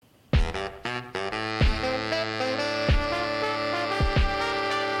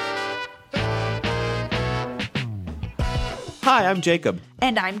Hi, I'm Jacob.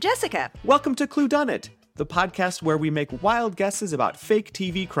 And I'm Jessica. Welcome to Clue Done It, the podcast where we make wild guesses about fake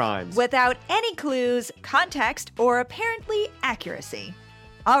TV crimes. Without any clues, context, or apparently accuracy.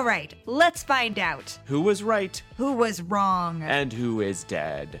 All right, let's find out. Who was right? Who was wrong? And who is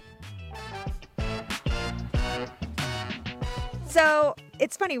dead? So,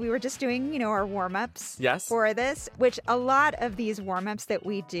 it's funny, we were just doing, our warm-ups for this, which a lot of these warm-ups that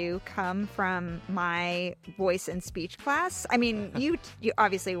we do come from my voice and speech class. I mean, you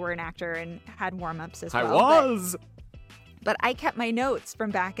obviously were an actor and had warm-ups as well. I was! But I kept my notes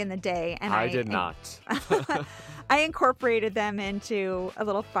from back in the day. And I did not. I incorporated them into a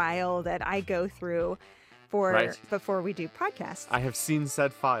little file that I go through before we do podcasts. I have seen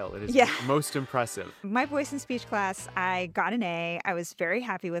said file. It is most impressive. My voice and speech class, I got an A. I was very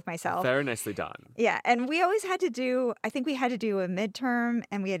happy with myself. Very nicely done. Yeah, and we always had to do, I think we had to do a midterm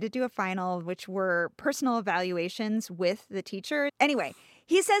and we had to do a final, which were personal evaluations with the teacher. Anyway,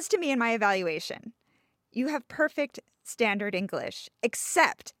 he says to me in my evaluation, "You have perfect standard English,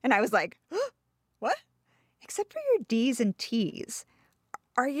 except," and I was like, "What? Except for your D's and T's.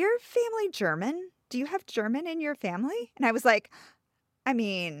 Are your family German? Do you have German in your family?" And I was like, I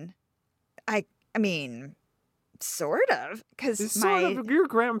mean, sort of, because your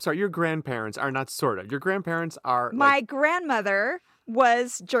grandparents are not sort of. Your grandparents are. My grandmother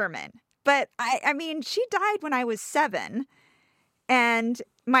was German, but I mean, she died when I was 7, and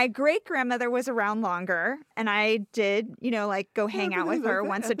my great grandmother was around longer, and I did, go hang out with her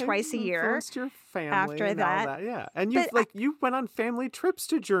once or twice a year. Your family after that, yeah, and you went on family trips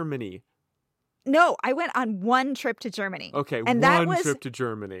to Germany. No, I went on one trip to Germany. Okay, and that was trip to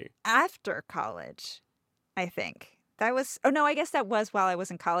Germany. After college, I think. I guess that was while I was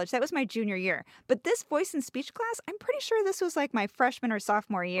in college. That was my junior year. But this voice and speech class, I'm pretty sure this was like my freshman or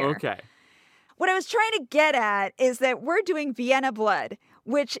sophomore year. Okay. What I was trying to get at is that we're doing Vienna Blood,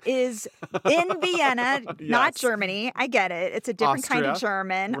 which is in Vienna, not Germany. I get it. It's a different kind of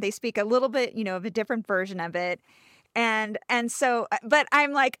German. They speak a little bit, of a different version of it. And so, but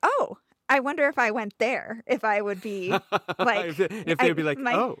I'm like, oh, I wonder if I went there, if I would be like... if they'd be like,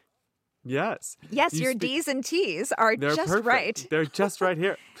 oh, yes. Yes, your D's and T's are just perfect. Right. They're just right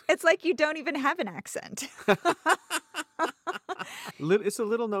here. It's like you don't even have an accent. It's a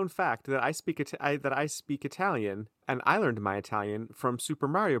little known fact that I speak Italian, and I learned my Italian from Super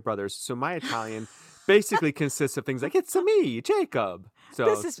Mario Brothers. So my Italian basically consists of things like, "It's me, Jacob." So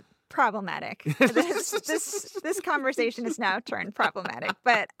this is problematic. This conversation is now turned problematic,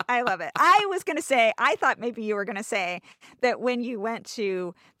 but I love it. I thought maybe you were going to say that when you went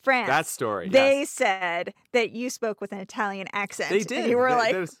to France, that story, they said that you spoke with an Italian accent. They did. And you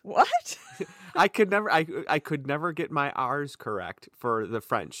were what? I could never get my R's correct for the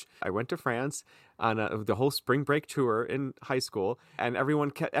French. I went to France on the whole spring break tour in high school, and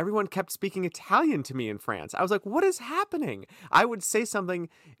everyone kept speaking Italian to me in France. I was like, what is happening? I would say something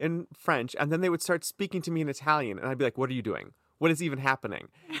in French, and then they would start speaking to me in Italian, and I'd be like, what are you doing? What is even happening?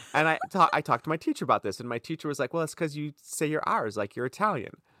 And I talked to my teacher about this, and my teacher was like, well, it's because you say your R's like you're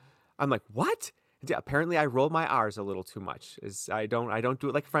Italian. I'm like, what? Yeah, apparently I roll my R's a little too much. I don't do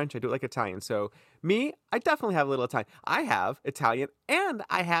it like French, I do it like Italian. So me, I definitely have a little Italian. I have Italian and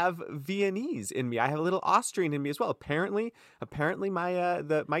I have Viennese in me. I have a little Austrian in me as well. Apparently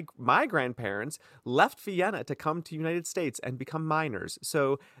my grandparents left Vienna to come to United States and become miners.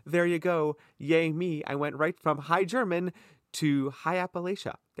 So there you go. Yay me. I went right from High German to High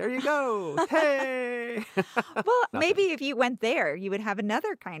Appalachia. There you go. Hey. Well, maybe if you went there, you would have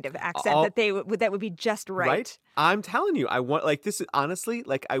another kind of accent that would be just right. Right? I'm telling you, this is honestly,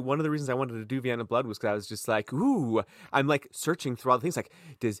 one of the reasons I wanted to do Vienna Blood was because I was just like, ooh, I'm like searching through all the things like,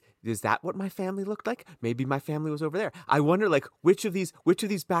 is that what my family looked like? Maybe my family was over there. I wonder which of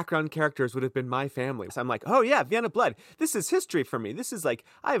these background characters would have been my family. So I'm like, oh yeah, Vienna Blood. This is history for me. This is like,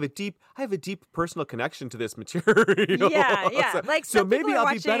 I have a deep personal connection to this material. Yeah. So maybe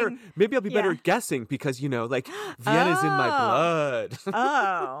I'll be better. Maybe I'll be better at guessing because Vienna's in my blood.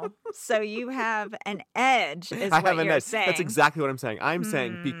 Oh, so you have an edge. Is I what have an you're edge. saying. That's exactly what I'm saying. I'm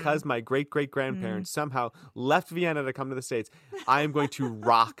saying because my great-great-grandparents somehow left Vienna to come to the States, I am going to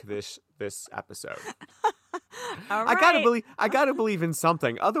rock this episode. All right. I gotta believe in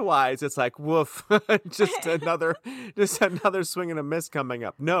something. Otherwise, it's like woof, just another swing and a miss coming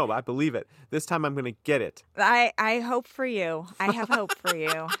up. No, I believe it. This time I'm gonna get it. I hope for you. I have hope for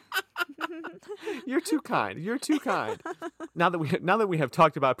you. You're too kind. Now that we have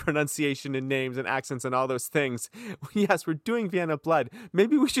talked about pronunciation and names and accents and all those things, yes, we're doing Vienna Blood.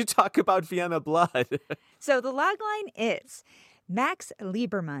 Maybe we should talk about Vienna Blood. So the logline is Max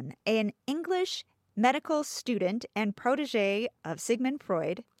Lieberman, an English medical student and protege of Sigmund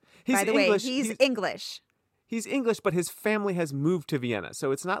Freud. He's By the English. way, he's English. He's English, but his family has moved to Vienna.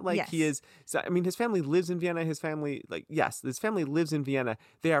 So it's not like he is. I mean, his family lives in Vienna. His family, his family lives in Vienna.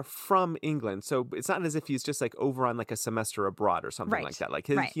 They are from England. So it's not as if he's just like over on like a semester abroad or something like that. Like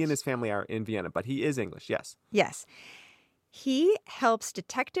he and his family are in Vienna, but he is English. Yes. Yes. He helps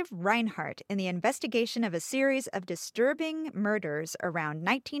Detective Reinhardt in the investigation of a series of disturbing murders around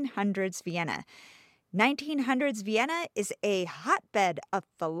 1900s Vienna. 1900s Vienna is a hotbed of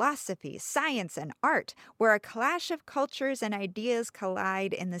philosophy, science, and art, where a clash of cultures and ideas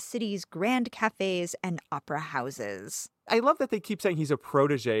collide in the city's grand cafes and opera houses. I love that they keep saying he's a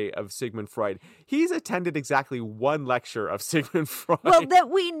protege of Sigmund Freud. He's attended exactly one lecture of Sigmund Freud. Well, that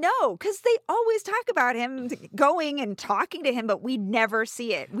we know, because they always talk about him going and talking to him, but we never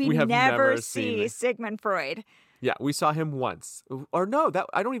see it. We never see Sigmund Freud. Yeah, we saw him once. Or no,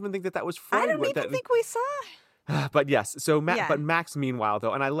 I don't even think that was Freud. I don't even think we saw. But yes, so but Max, meanwhile,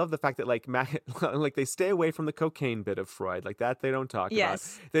 though, and I love the fact that like they stay away from the cocaine bit of Freud, like that they don't talk about.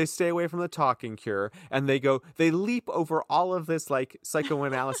 They stay away from the talking cure, and they leap over all of this like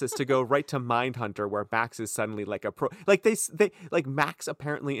psychoanalysis to go right to Mindhunter, where Max is suddenly like a pro. Like they Max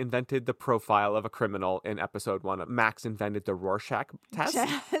apparently invented the profile of a criminal in episode 1. Max invented the Rorschach test.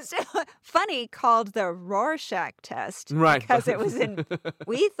 Funny, called the Rorschach test, right? Because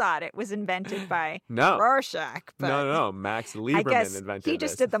we thought it was invented by Rorschach. But no, Max Lieberman invented he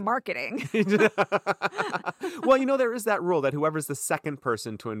just did the marketing. Well, there is that rule that whoever's the second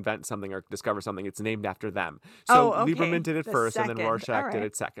person to invent something or discover something, it's named after them. So Lieberman did it first, and then Rorschach did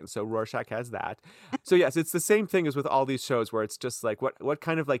it second. So Rorschach has that. So yes, it's the same thing as with all these shows where it's just like what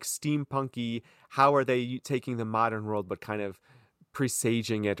kind of like steampunky, how are they taking the modern world but kind of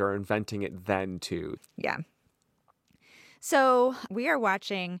presaging it or inventing it then too? Yeah. So we are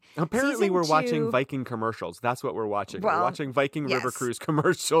watching. Apparently, we're watching Viking commercials. That's what we're watching. We're watching Viking River Cruise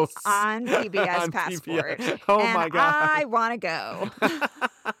commercials on PBS Passport. PBS. Oh my God! I want to go.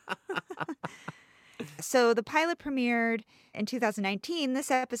 So the pilot premiered in 2019.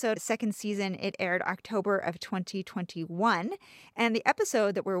 This episode, second season, it aired October of 2021. And the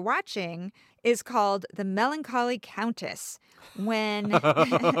episode that we're watching is called The Melancholy Countess. When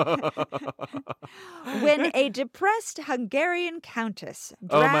a depressed Hungarian countess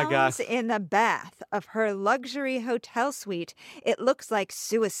drowns in the bath of her luxury hotel suite, it looks like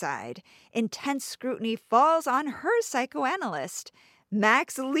suicide. Intense scrutiny falls on her psychoanalyst,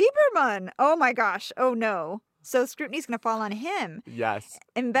 Max Lieberman. Oh my gosh. Oh no. So scrutiny's going to fall on him. Yes.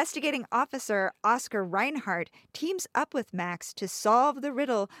 Investigating officer Oscar Reinhardt teams up with Max to solve the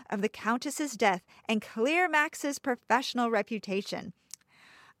riddle of the Countess's death and clear Max's professional reputation.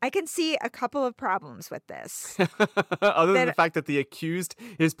 I can see a couple of problems with this. Other than the fact that the accused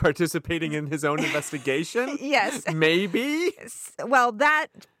is participating in his own investigation? Yes. Maybe? Well, that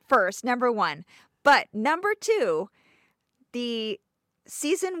first, number one. But number two, the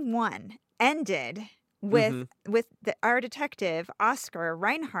season 1 ended with our detective, Oscar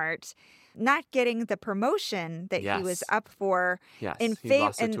Reinhardt, not getting the promotion that he was up for in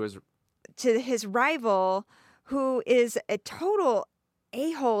favor to his rival, who is a total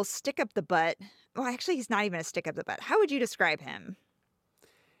a-hole stick up the butt. Well, actually, he's not even a stick up the butt. How would you describe him?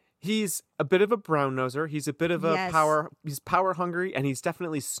 He's a bit of a brown noser. He's a bit of a he's power hungry, and he's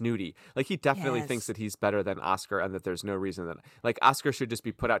definitely snooty. Like he definitely thinks that he's better than Oscar, and that there's no reason that like Oscar should just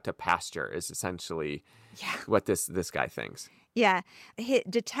be put out to pasture is essentially what this guy thinks. Yeah.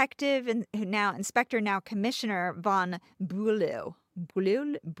 Detective and now Inspector, now Commissioner von Bülow.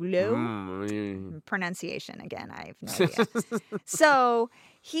 Pronunciation again, I have no idea. So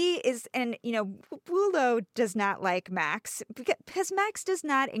he is, and Bülow does not like Max because Max does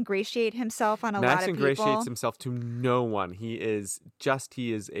not ingratiate himself on a lot of people. Max ingratiates himself to no one. He is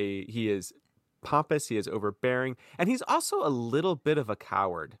pompous, he is overbearing, and he's also a little bit of a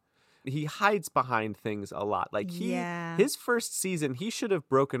coward. He hides behind things a lot. Like his first season, he should have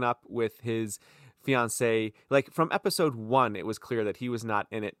broken up with his fiancée. Like from episode 1, it was clear that he was not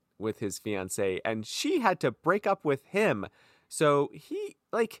in it with his fiancée, and she had to break up with him. So he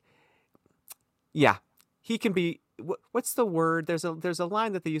he can be, what's the word? There's a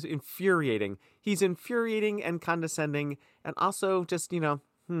line that they use, infuriating. He's infuriating and condescending, and also just,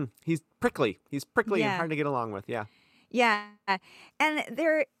 he's prickly. He's prickly and hard to get along with. Yeah. Yeah. And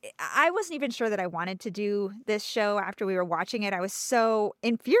I wasn't even sure that I wanted to do this show after we were watching it. I was so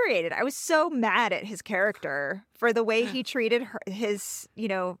infuriated. I was so mad at his character for the way he treated his,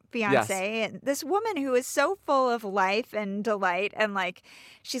 fiance. And this woman who is so full of life and delight, and like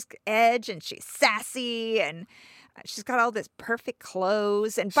she's edge and she's sassy, and She's got all this perfect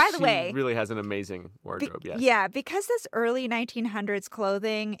clothes. And by the way, she really has an amazing wardrobe, yes. Yeah, because this early 1900s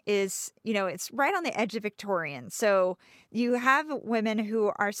clothing is, it's right on the edge of Victorian. So you have women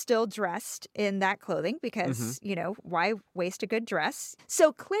who are still dressed in that clothing because, why waste a good dress?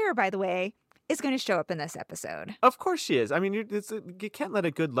 So Claire, by the way, is going to show up in this episode. Of course she is. I mean, you can't let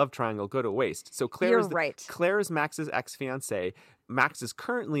a good love triangle go to waste. So You're right. Claire is Max's ex-fiancée. Max is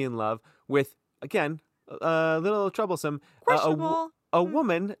currently in love with, again, a little troublesome, Questionable. a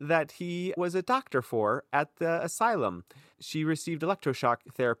woman that he was a doctor for at the asylum. She received electroshock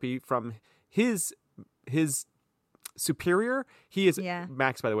therapy from his superior.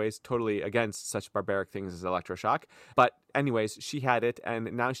 Max, by the way, is totally against such barbaric things as electroshock. But anyways, she had it,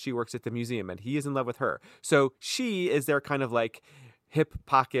 and now she works at the museum, and he is in love with her. So she is their kind of like hip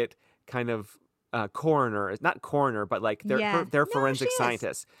pocket kind of coroner, not coroner, but like they're forensic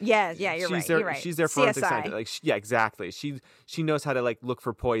scientists. Yeah, you're right. She's their forensic scientist. Like, exactly. She knows how to like look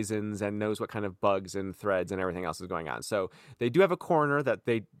for poisons and knows what kind of bugs and threads and everything else is going on. So they do have a coroner that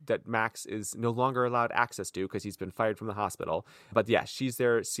Max is no longer allowed access to because he's been fired from the hospital. But yeah, she's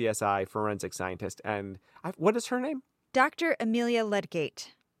their CSI forensic scientist. And what is her name? Dr. Amelia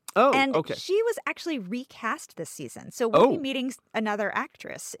Ludgate. Oh, and okay. She was actually recast this season. So we'll be meeting another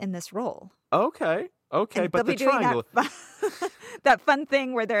actress in this role. Okay. And But the triangle. That fun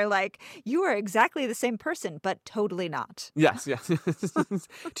thing where they're like, you are exactly the same person, but totally not. Yes.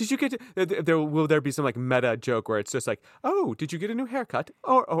 Did you get will there be some like meta joke where it's just like, oh, did you get a new haircut?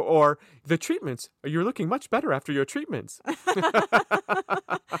 Or the treatments. You're looking much better after your treatments.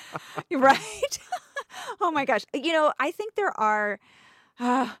 Right? Oh my gosh. I think there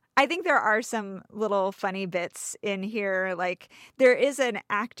are some little funny bits in here. Like there is an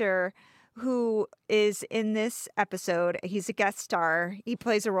actor who is in this episode. He's a guest star. He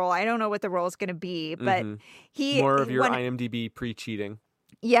plays a role. I don't know what the role is going to be, but more of your IMDb pre-cheating.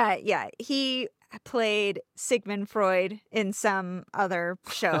 Yeah. He played Sigmund Freud in some other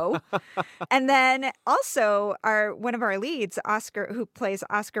show. And then also one of our leads, Oscar, who plays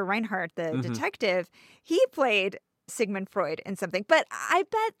Oscar Reinhardt, the detective, he played Sigmund Freud in something. But I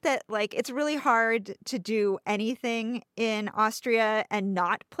bet that like it's really hard to do anything in Austria and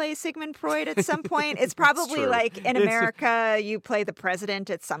not play Sigmund Freud at some point. It's probably like in America, you play the president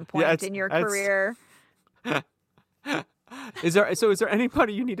at some point in your career. Is there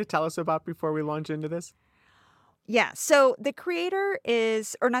anybody you need to tell us about before we launch into this? Yeah, so the creator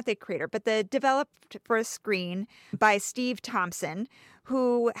the developed for a screen by Steve Thompson,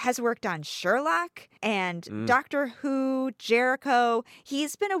 who has worked on Sherlock and Doctor Who, Jericho.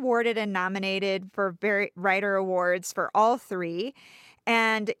 He's been awarded and nominated for writer awards for all three.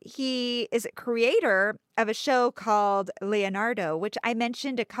 And he is a creator of a show called Leonardo, which I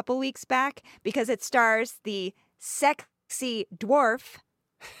mentioned a couple weeks back because it stars the sexy dwarf,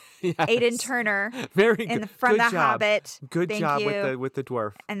 yes. Aidan Turner, very good. From good The job. Hobbit. Good Thank job you. with the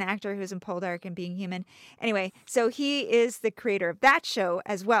dwarf. An actor who's in Poldark and Being Human. Anyway, so he is the creator of that show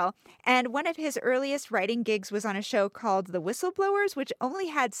as well. And one of his earliest writing gigs was on a show called The Whistleblowers, which only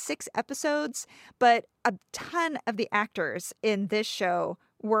had 6 episodes, but a ton of the actors in this show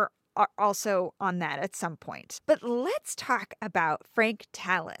are also on that at some point. But let's talk about Frank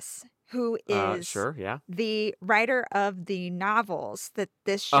Tallis, who is the writer of the novels that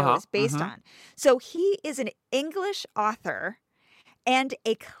this show is based on. So he is an English author and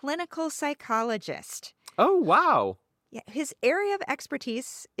a clinical psychologist. Oh, wow. Yeah, his area of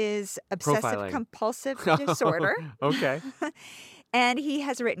expertise is obsessive-compulsive disorder. Okay. And he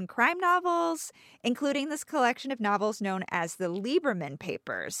has written crime novels, including this collection of novels known as the Lieberman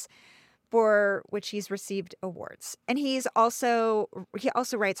Papers, for which he's received awards. And he also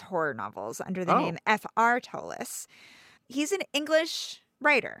writes horror novels under the name F.R. Tallis. He's an English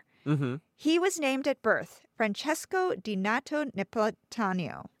writer. Mm-hmm. He was named at birth Francesco Di Nato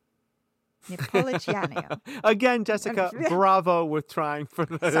Napolitano. Again, Jessica, bravo with trying for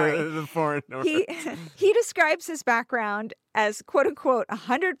the foreign word. He describes his background as, quote unquote,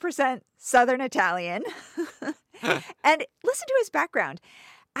 100% Southern Italian. And listen to his background.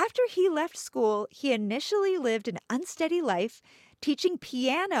 After he left school, he initially lived an unsteady life, teaching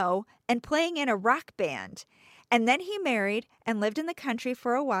piano and playing in a rock band. And then he married and lived in the country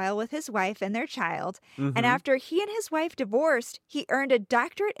for a while with his wife and their child. Mm-hmm. And after he and his wife divorced, he earned a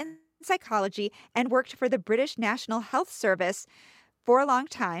doctorate in psychology and worked for the British National Health Service for a long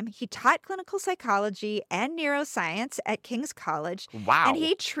time. He taught clinical psychology and neuroscience at King's College. Wow. And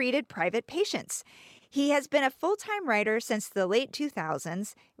he treated private patients. He has been a full-time writer since the late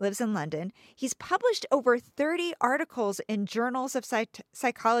 2000s, lives in London. He's published over 30 articles in journals of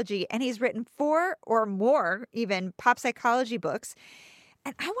psychology, and he's written 4 or more, even, pop psychology books.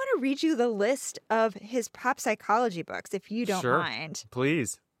 And I want to read you the list of his pop psychology books, if you don't mind.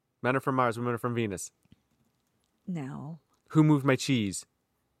 Please. Men are from Mars, women are from Venus. No. Who moved my cheese?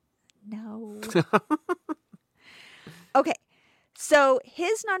 No. Okay. So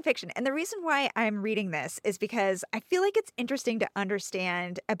his nonfiction, and the reason why I'm reading this is because I feel like it's interesting to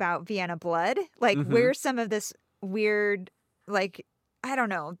understand about Vienna blood, like where some of this weird, like, I don't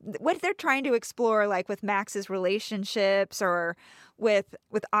know, what they're trying to explore, like with Max's relationships or with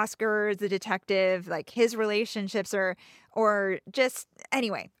Oscar, the detective, like his relationships or just,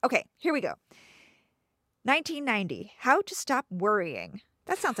 anyway. Okay, here we go. 1990, How to Stop Worrying.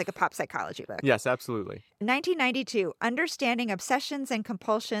 That sounds like a pop psychology book. Yes, absolutely. 1992, Understanding Obsessions and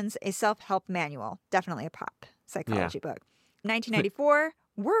Compulsions, a Self-Help Manual. Definitely a pop psychology book. 1994,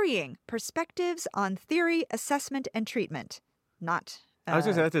 Worrying, Perspectives on Theory, Assessment, and Treatment. Not I was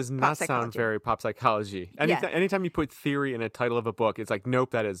going to say, that does not sound very pop psychology. Anytime you put theory in a title of a book, it's like, nope,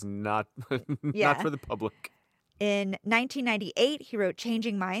 that is not, not for the public. In 1998, he wrote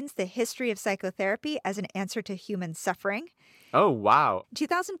Changing Minds, The History of Psychotherapy as an Answer to Human Suffering. Oh, wow.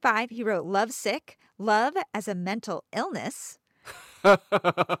 2005, he wrote Love Sick, Love as a Mental Illness.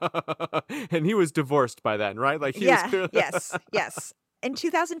 And he was divorced by then, right? Like he was clearly... Yes. In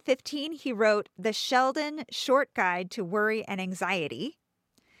 2015, he wrote The Sheldon Short Guide to Worry and Anxiety.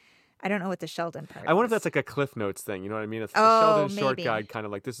 I don't know what the Sheldon part is. I wonder if that's like a Cliff Notes thing. You know what I mean? It's the Sheldon Short Guide, kind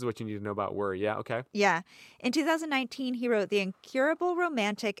of like, this is what you need to know about worry. Yeah, okay. Yeah. In 2019, he wrote The Incurable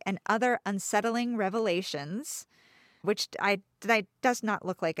Romantic and Other Unsettling Revelations, which does not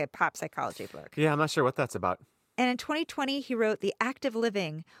look like a pop psychology book. Yeah, I'm not sure what that's about. And in 2020, he wrote The Act of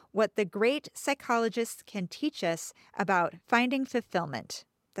Living, What the Great Psychologists Can Teach Us About Finding Fulfillment.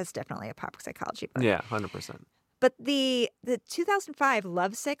 That's definitely a pop psychology book. Yeah, 100%. But the 2005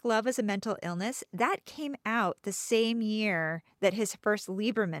 Lovesick, Love as a Mental Illness, that came out the same year that his first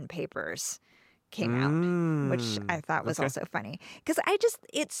Lieberman papers came out, which I thought was also funny. Because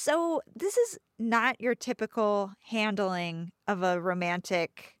this is not your typical handling of a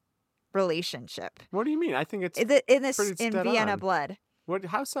romantic relationship. What do you mean? I think it's in Vienna Blood. What?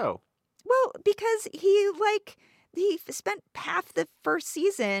 How so? Well, because he spent half the first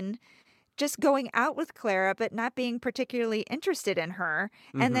season just going out with Clara, but not being particularly interested in her,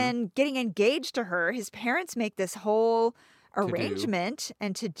 and then getting engaged to her. His parents make this whole arrangement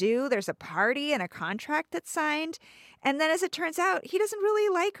and there's a party and a contract that's signed. And then as it turns out, he doesn't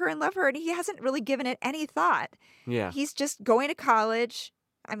really like her and love her, and he hasn't really given it any thought. Yeah. He's just going to college.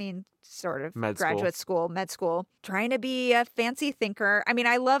 I mean, sort of med school, trying to be a fancy thinker. I mean,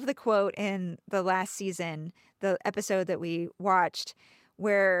 I love the quote in the last season, the episode that we watched,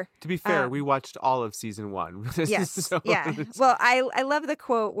 where... To be fair, we watched all of season 1. Yes, yeah. Well, I love the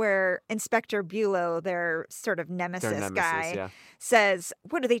quote where Inspector Bulow, their sort of nemesis guy, says,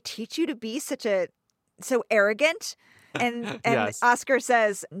 "What, do they teach you to be so arrogant?" And yes. Oscar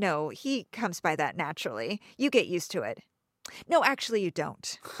says, "No, he comes by that naturally. You get used to it." No, actually, you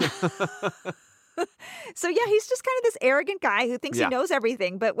don't. So, yeah, he's just kind of this arrogant guy who thinks he knows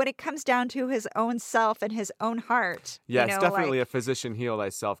everything. But when it comes down to his own self and his own heart. Yeah, it's definitely a physician heal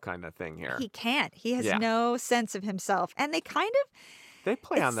thyself kind of thing here. He can't. He has no sense of himself. And they play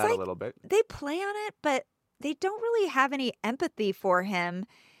on that a little bit. They play on it, but they don't really have any empathy for him.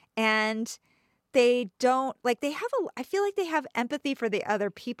 And they don't, I feel like they have empathy for the other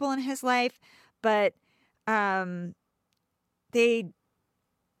people in his life, but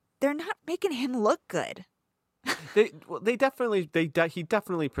they're not making him look good. he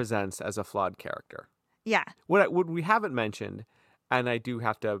definitely presents as a flawed character. Yeah. What we haven't mentioned, and I do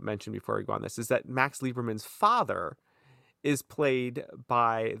have to mention before we go on this, is that Max Lieberman's father is played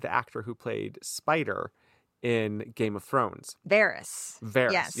by the actor who played Spider in Game of Thrones. Varys.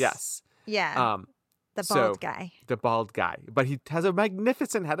 Yes. Yeah. The bald guy. The bald guy. But he has a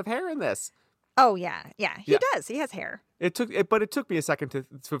magnificent head of hair in this. Oh, yeah. Yeah, he does. He has hair. It took me a second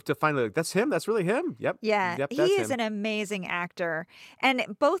to finally, that's him. That's really him. Yep. Yeah. Yep, he is an amazing actor. And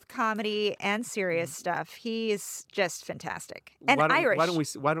both comedy and serious stuff, he is just fantastic. And Irish.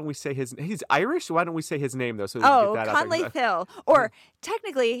 Why don't we say he's Irish? Why don't we say his name, though? So Conleith Hill. Or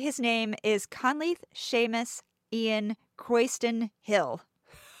technically, his name is Conleith Seamus Ian Croyston Hill.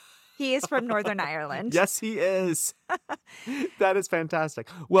 He is from Northern Ireland. Yes, he is. That is fantastic.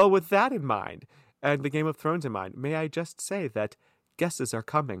 Well, with that in mind, and the Game of Thrones in mind, may I just say that guesses are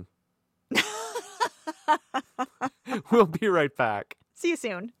coming. We'll be right back. See you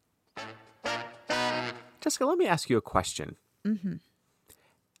soon. Jessica, let me ask you a question. Mm-hmm.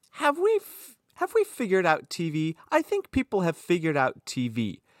 Have we figured out TV? I think people have figured out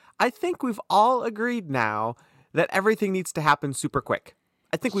TV. I think we've all agreed now that everything needs to happen super quick.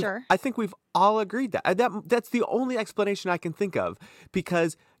 Sure. I think we've all agreed that's the only explanation I can think of,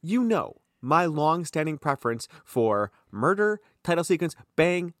 because my long-standing preference for murder, title sequence,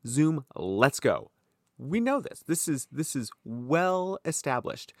 bang, zoom, let's go. We know this. This is well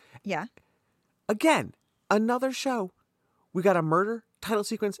established. Yeah. Again, another show. We got a murder, title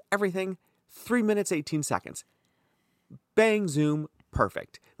sequence, everything, 3 minutes, 18 seconds. Bang, zoom,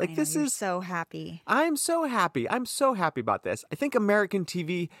 perfect. Like, this is so happy. I'm so happy. I'm so happy about this. I think American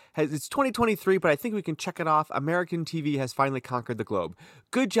TV it's 2023, but I think we can check it off. American TV has finally conquered the globe.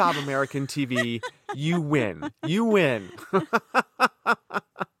 Good job, American TV. You win. You win.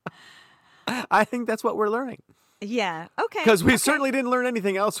 I think that's what we're learning. Yeah. Okay. Because we certainly didn't learn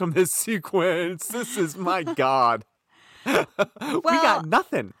anything else from this sequence. This is, my God. We got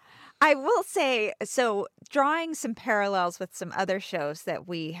nothing. I will say, so drawing some parallels with some other shows that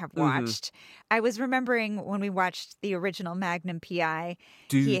we have watched, I was remembering when we watched the original Magnum P.I.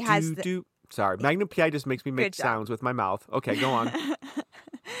 Sorry, Magnum P.I. just makes me make sounds with my mouth. Okay, go on.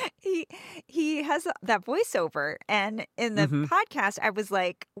 He has that voiceover, and in the podcast, I was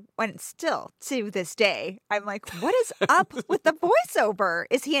like, when still to this day, I'm like, what is up with the voiceover?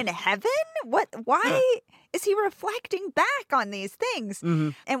 Is he in heaven? Why is he reflecting back on these things?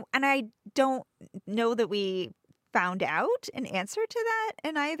 Mm-hmm. And I don't know that we found out an answer to that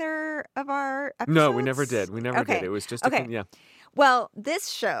in either of our episodes. No, we never did. We never did. It was just yeah. Well, this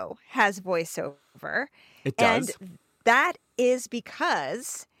show has voiceover. It does. And that is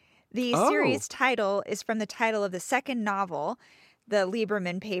because the series title is from the title of the second novel, The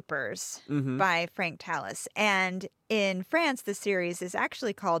Lieberman Papers by Frank Tallis. And in France, the series is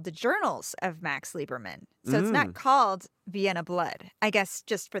actually called The Journals of Max Lieberman. So it's not called Vienna Blood. I guess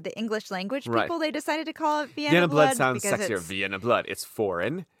just for the English language people, they decided to call it Vienna Blood. Vienna Blood sounds sexier. Vienna Blood. It's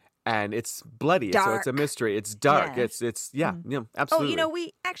foreign. And it's bloody, so it's a mystery. It's dark. Yeah. It's absolutely. Oh,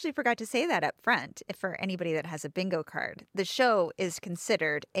 we actually forgot to say that up front. For anybody that has a bingo card, the show is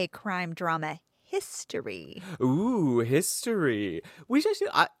considered a crime drama history. Ooh, history. We should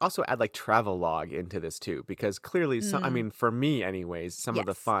also add like travelogue into this too, because clearly, for me, anyways, some of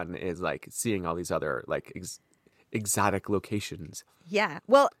the fun is like seeing all these other like exotic locations. Yeah.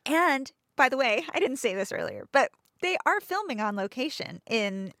 Well, and by the way, I didn't say this earlier, but they are filming on location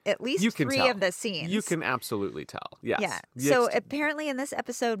in at least three of the scenes. You can absolutely tell. Yes. Yeah. So apparently in this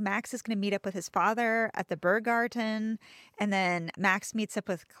episode, Max is going to meet up with his father at the Bergarten. And then Max meets up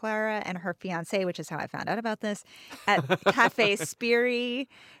with Clara and her fiance, which is how I found out about this, at Cafe Spiri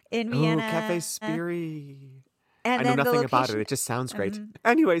in Vienna. Oh, Cafe Spiri. And I know nothing about it. It just sounds great.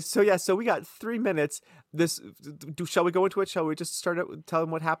 Anyways, so we got 3 minutes. Shall we go into it? Shall we just start it? Tell them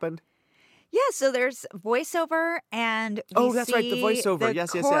what happened? Yeah, so there's voiceover, and that's right, the voiceover.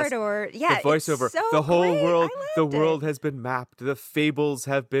 Yes, corridor. Yeah, the voiceover. It's so the whole great. world has been mapped. The fables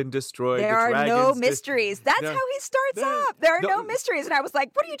have been destroyed. There are no mysteries. That's how he starts off. There are no mysteries, and I was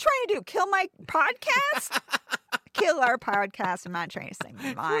like, "What are you trying to do? Kill my podcast? Kill our podcast?" I'm not trying to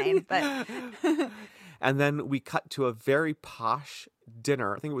say mine, but. And then we cut to a very posh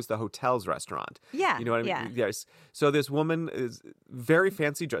dinner. I think it was the hotel's restaurant. Yeah. You know what I mean? Yeah. Yes. So this woman is very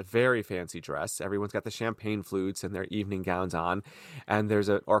fancy dress. Everyone's got the champagne flutes and their evening gowns on. And there's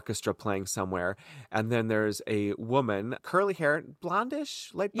an orchestra playing somewhere. And then there's a woman, curly hair,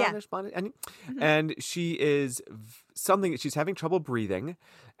 blondish, light blondish, blondish. And she is she's having trouble breathing.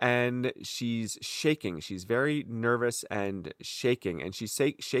 And she's shaking. She's very nervous and shaking. And she's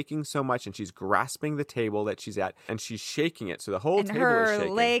shaking so much, and she's grasping the table that she's at, and she's shaking it. So the whole table is shaking. And her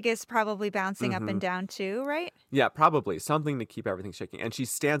leg is probably bouncing up and down too, right? Yeah, probably. Something to keep everything shaking. And she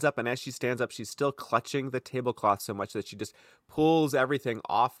stands up, and as she stands up, she's still clutching the tablecloth so much that she just pulls everything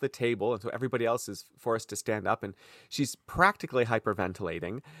off the table. And so everybody else is forced to stand up, and she's practically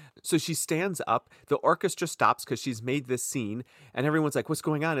hyperventilating. So she stands up. The orchestra stops because she's made this scene, and everyone's like, "What's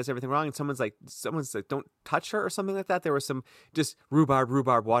going on? Is everything wrong?" And someone's like, "Don't touch her," or something like that. There was some just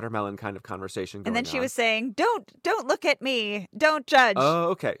rhubarb, watermelon kind of conversation going on. And then she was saying, don't look at me. Don't judge. Oh,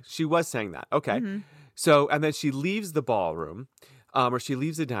 okay. She was saying that. Okay. So, and then she leaves the ballroom, or she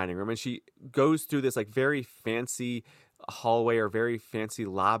leaves the dining room, and she goes through this like very fancy hallway or very fancy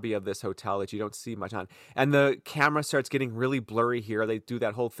lobby of this hotel that you don't see much on. And the camera starts getting really blurry here. They do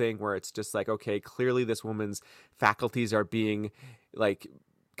that whole thing where it's just like, okay, clearly this woman's faculties are being like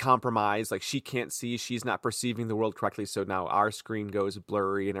compromised. Like, she can't see, she's not perceiving the world correctly, so now our screen goes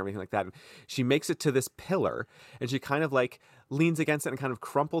blurry and everything like that. And she makes it to this pillar, and she kind of like leans against it and kind of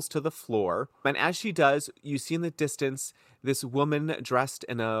crumples to the floor. And as she does, you see in the distance this woman dressed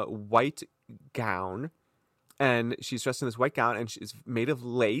in a white gown. And she's dressed in this white gown, and she's made of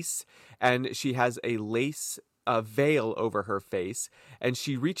lace, and she has a lace veil over her face, and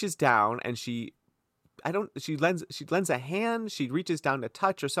she reaches down, and she lends a hand. She reaches down to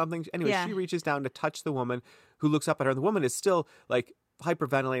touch or something. Anyway, She reaches down to touch the woman, who looks up at her. The woman is still like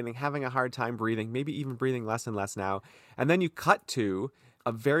hyperventilating, having a hard time breathing, maybe even breathing less and less now. And then you cut to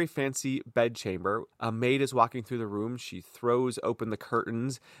a very fancy bedchamber. A maid is walking through the room. She throws open the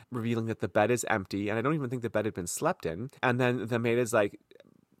curtains, revealing that the bed is empty. And I don't even think the bed had been slept in. And then the maid is like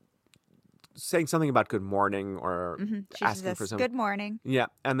saying something about good morning, or asking for some good morning. Yeah.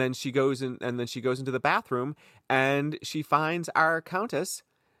 And then she goes into the bathroom, and she finds our Countess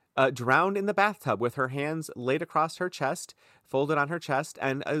drowned in the bathtub with her hands laid across her chest, folded on her chest,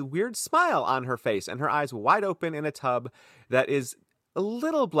 and a weird smile on her face, and her eyes wide open in a tub that is a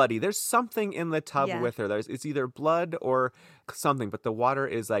little bloody. There's something in the tub with her. It's either blood or something, but the water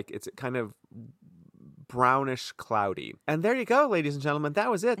is like, it's kind of brownish cloudy. And there you go, ladies and gentlemen.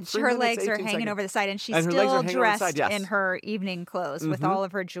 That was it. And her legs are hanging over the side, and she's still dressed in her evening clothes with all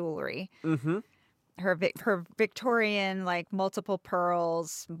of her jewelry. Mm-hmm. Her Victorian, like multiple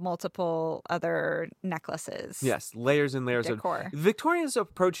pearls, multiple other necklaces. Yes, layers and layers decor. of Victorians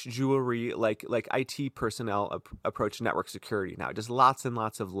approach jewelry like IT personnel approach network security now. Just lots and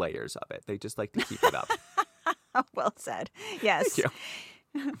lots of layers of it. They just like to keep it up. Well said. Yes. Thank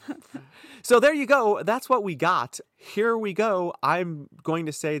you. So there you go. That's what we got. Here we go. I'm going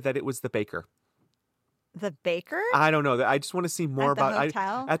to say that it was the baker. The baker? I don't know. I just want to see more about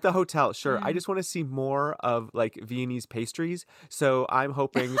hotel? At the hotel. Sure. I just want to see more of like Viennese pastries. So I'm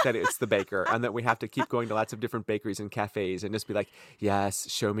hoping that it's the baker, and that we have to keep going to lots of different bakeries and cafes and just be like,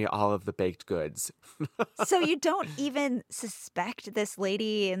 yes, show me all of the baked goods. So you don't even suspect this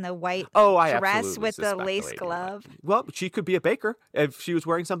lady in the white I dress absolutely with the suspect lace lady glove? Well, she could be a baker. If she was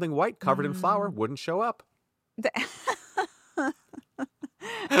wearing something white covered in flour, wouldn't show up.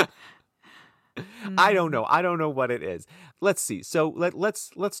 I don't know. I don't know what it is. Let's see. So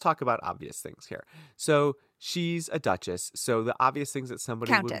let's talk about obvious things here. So she's a duchess. So the obvious things that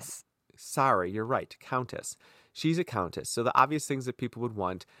somebody Countess. Sorry, you're right. Countess. She's a countess. So the obvious things that people would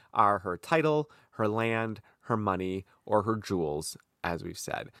want are her title, her land, her money, or her jewels, as we've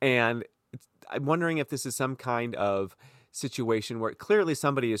said. And I'm wondering if this is some kind of situation where clearly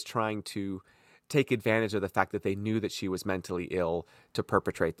somebody is trying to take advantage of the fact that they knew that she was mentally ill to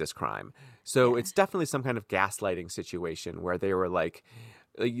perpetrate this crime. So it's definitely some kind of gaslighting situation where they were like,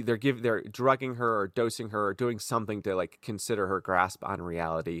 they're drugging her or dosing her or doing something to like consider her grasp on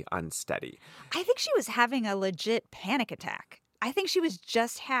reality unsteady. I think she was having a legit panic attack. I think she was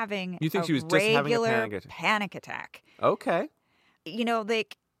just having panic attack. Okay. You know,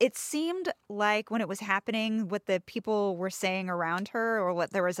 like, it seemed like when it was happening, what the people were saying around her, or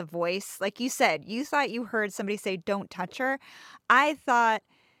what there was a voice, like you said, you thought you heard somebody say, "Don't touch her." I thought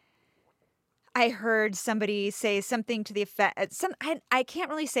I heard somebody say something to the effect, I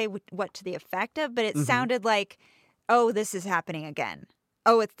can't really say what to the effect of, but it sounded like, "Oh, this is happening again.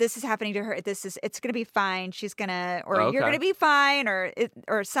 Oh, this is happening to her. It's going to be fine. She's going to, or you're going to be fine,"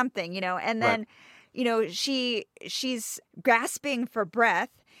 or something, you know. And then, you know, she's gasping for breath.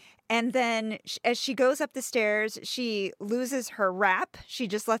 And then as she goes up the stairs, she loses her wrap. She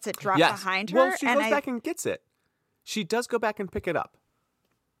just lets it drop behind her. Well, she goes back and gets it. She does go back and pick it up.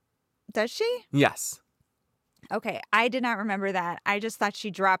 Does she? Yes. Okay. I did not remember that. I just thought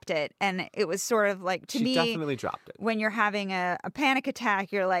she dropped it. And it was sort of like, to me, she definitely dropped it. When you're having a panic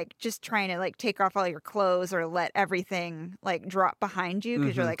attack, you're like just trying to like take off all your clothes or let everything like drop behind you,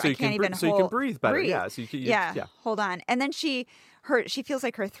 because you're like, I can't even hold. So you can breathe better. Yeah. So yeah. Hold on. And then she feels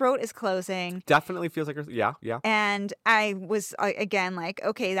like her throat is closing. Definitely feels like her. Yeah. And I was again like,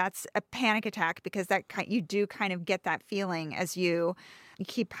 okay, that's a panic attack, because you do kind of get that feeling as you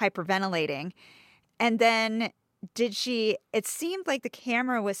keep hyperventilating. And then it seemed like the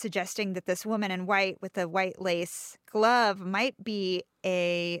camera was suggesting that this woman in white with the white lace glove might be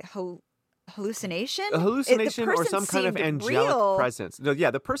a hallucination? A hallucination or some kind of angelic presence. No,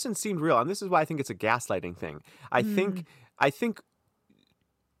 yeah, the person seemed real. And this is why I think it's a gaslighting thing. I think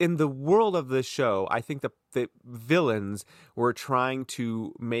in the world of this show, I think the villains were trying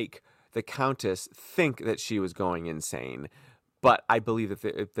to make the Countess think that she was going insane. But I believe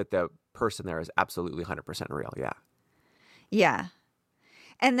that the person there is absolutely 100% real. Yeah. Yeah.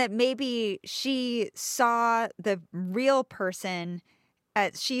 And that maybe she saw the real person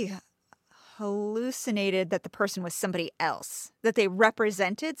she hallucinated that the person was somebody else, that they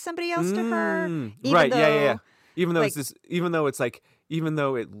represented somebody else to her, even Right. Yeah. Yeah. Yeah. though, Even though like, it's this, even though it's like, even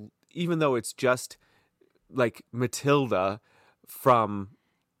though it's just like Matilda from,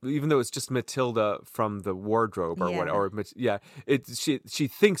 even though it's just Matilda from the wardrobe or what, yeah, yeah, she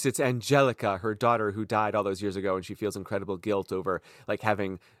thinks it's Angelica, her daughter who died all those years ago, and she feels incredible guilt over like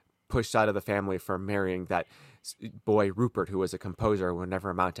having pushed out of the family for marrying that boy Rupert, who was a composer and would never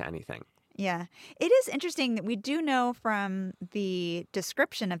amount to anything. yeah. It is interesting that we do know from the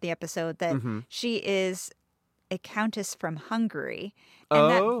description of the episode that Mm-hmm. she is a countess from Hungary,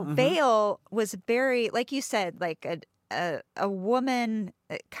 and that Oh. Mm-hmm. veil was very, like you said, like a woman,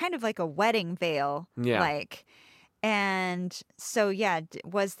 kind of like a wedding veil, Yeah. like. And so, yeah,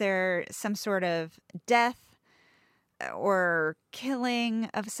 was there some sort of death or killing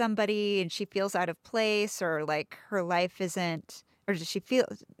of somebody, and she feels out of place, or like her life isn't, or does she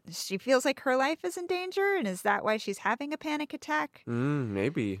feels like her life is in danger, and is that why she's having a panic attack?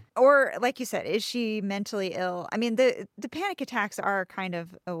 Maybe. Or like you said, is she mentally ill? I mean, the panic attacks are kind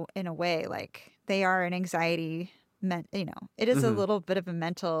of in a way like they are an anxiety. It is a Mm-hmm. little bit of a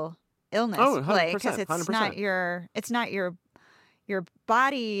mental illness, Oh, like, because 100%, it's 100%. not your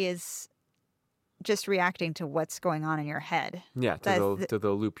body is just reacting to what's going on in your head. Yeah, to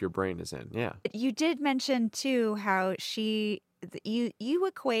the loop your brain is in. Yeah. You did mention too how you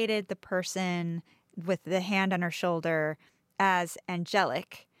equated the person with the hand on her shoulder as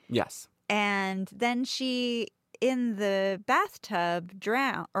angelic, Yes. and then she, in the bathtub,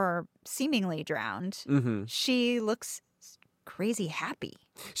 drowned or seemingly drowned. Mm-hmm. She looks crazy happy.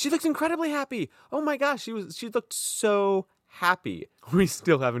 She looked incredibly happy. Oh my gosh, she looked so happy. We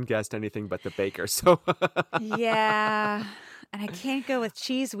still haven't guessed anything but the baker. So Yeah. And I can't go with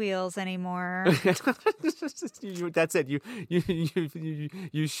cheese wheels anymore. That's it.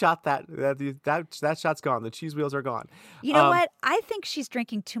 You shot that shot's gone. The cheese wheels are gone. You know what? I think she's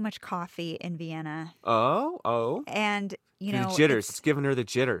drinking too much coffee in Vienna. Oh. And, The jitters. It's giving her the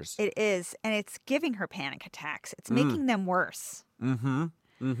jitters. it is. And it's giving her panic attacks. It's Mm. making them worse.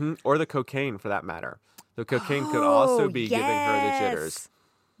 Mm-hmm. Or the cocaine, for that matter. The cocaine could also be giving her the jitters.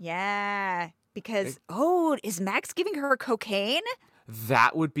 Yeah. Because, is Max giving her cocaine?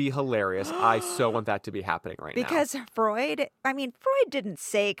 That would be hilarious. I so want that to be happening right now. Because Freud didn't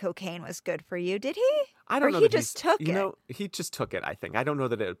say cocaine was good for you, did he? I don't or know. He that just took it. He just took it. I think. I don't know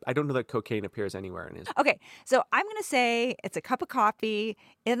that cocaine appears anywhere in his. Okay, so I'm gonna say it's a cup of coffee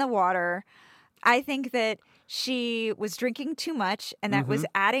in the water. I think that she was drinking too much, and that was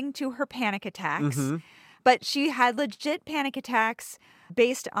adding to her panic attacks. Mm-hmm. But she had legit panic attacks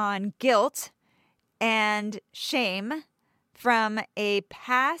based on guilt and shame from a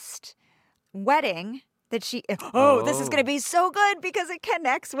past wedding that she. Oh, this is going to be so good because it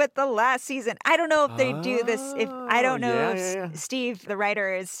connects with the last season. I don't know if they do this. I don't know if Steve, the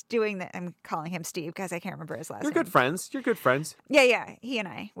writer, is doing that. I'm calling him Steve because I can't remember his last name. You're good friends. You're good friends. Yeah. He and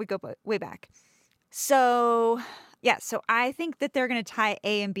I, we go way back. So, yeah. So I think that they're going to tie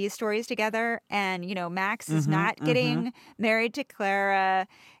A and B stories together. And, Max is not getting married to Clara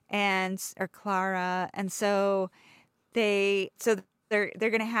or Clara. And so they're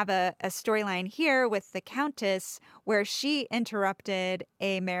going to have a storyline here with the Countess where she interrupted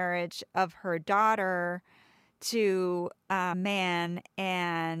a marriage of her daughter to a man,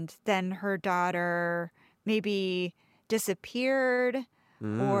 and then her daughter maybe disappeared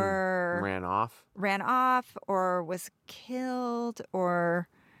or ran off or was killed or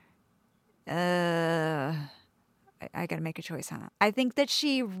I got to make a choice, huh? I think that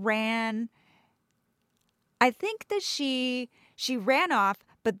she ran off,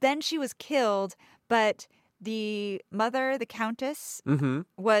 but then she was killed. But the mother, the Countess,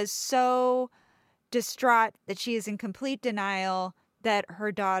 was so distraught that she is in complete denial that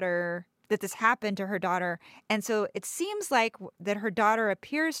this happened to her daughter. And so it seems like that her daughter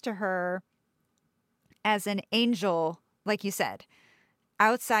appears to her as an angel, like you said,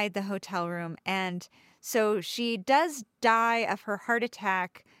 outside the hotel room. And so she does die of her heart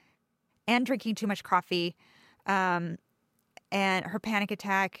attack and drinking too much coffee. And her panic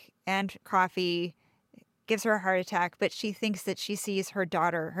attack and coffee gives her a heart attack, but she thinks that she sees her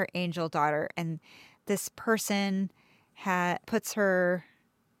daughter, her angel daughter, and this person puts her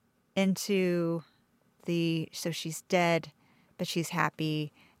into so she's dead, but she's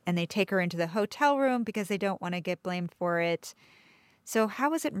happy, and they take her into the hotel room because they don't want to get blamed for it. So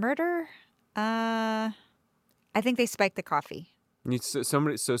how is it murder? I think they spiked the coffee.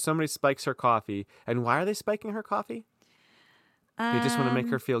 Somebody spikes her coffee, and why are they spiking her coffee? They just want to make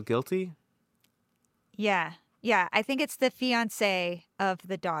her feel guilty? Yeah. Yeah, I think it's the fiance of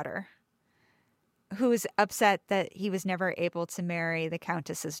the daughter who's upset that he was never able to marry the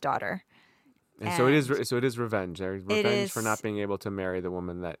Countess's daughter. And And so it is revenge. There's it revenge for not is being able to marry the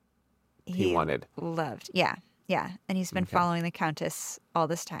woman that he he wanted. loved. Yeah, yeah. And he's been Okay. following the Countess all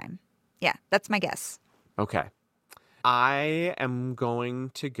this time. Yeah, that's my guess. Okay. I am going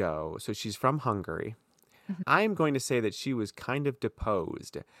to go. So she's from Hungary. Mhm. I am going to say that she was kind of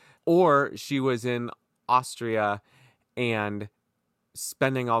deposed, or she was in Austria and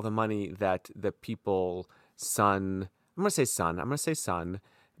spending all the money that the people son, I'm going to say son, I'm going to say son,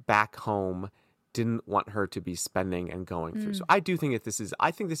 back home didn't want her to be spending and going through. So I do think that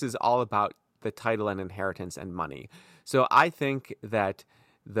I think this is all about the title and inheritance and money. So I think that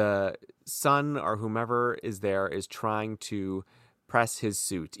the son or whomever is there is trying to press his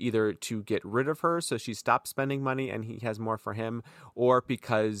suit, either to get rid of her so she stops spending money and he has more for him, or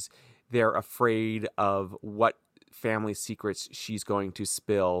because they're afraid of what family secrets she's going to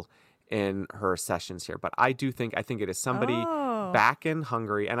spill in her sessions here. But I think it is somebody Oh. back in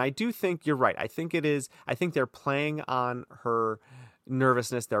Hungary, and I do think you're right. I think they're playing on her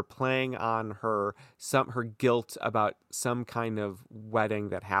nervousness. They're playing on her guilt about some kind of wedding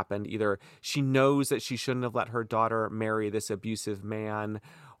that happened. Either she knows that she shouldn't have let her daughter marry this abusive man,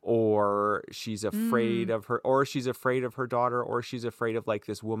 or she's afraid of her, or she's afraid of her daughter, or she's afraid of like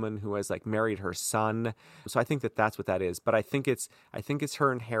this woman who has like married her son. So I think that that's what that is. But I think it's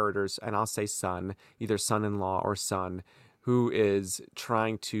her inheritors, and I'll say son, either son-in-law or son, who is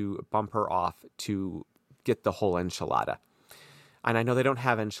trying to bump her off to get the whole enchilada. And I know they don't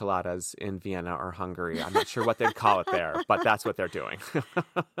have enchiladas in Vienna or Hungary. I'm not sure what they'd call it there, but that's what they're doing.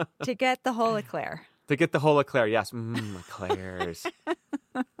 To get the whole eclair. To get the whole eclair, yes. Eclairs.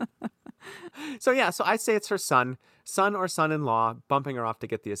 So I say it's her son or son-in-law bumping her off to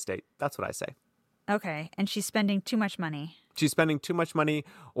get the estate. That's what I say. Okay, and she's spending too much money. She's spending too much money,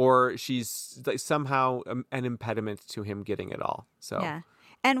 or she's like somehow an impediment to him getting it all. So Yeah.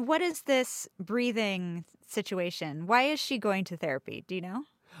 And what is this breathing situation? Why is she going to therapy? Do you know?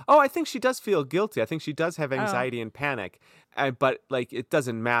 Oh, I think she does feel guilty. I think she does have anxiety and panic. But like, it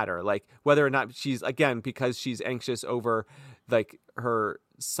doesn't matter. Like, whether or not she's, again, because she's anxious over like her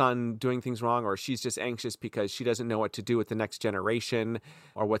son doing things wrong, or she's just anxious because she doesn't know what to do with the next generation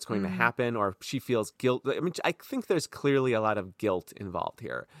or what's going to happen, or she feels guilt. I mean, I think there's clearly a lot of guilt involved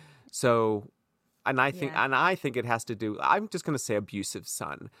here. So, and I think it has to do, I'm just going to say abusive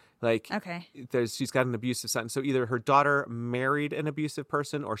son. Like, Okay. she's got an abusive son. So either her daughter married an abusive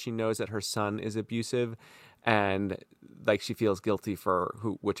person, or she knows that her son is abusive, and like she feels guilty for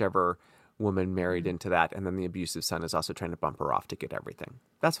whichever woman married into that. And then the abusive son is also trying to bump her off to get everything.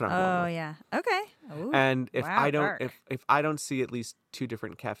 That's what I'm going with. Oh, yeah. Okay. Ooh. And if Wow, I don't, dark. if I don't see at least two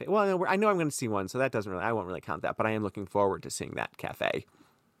different cafes, well, no, I know I'm going to see one, so that doesn't really, I won't really count that. But I am looking forward to seeing that cafe.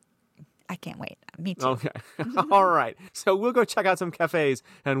 I can't wait. Me too. Okay. All right. So we'll go check out some cafes,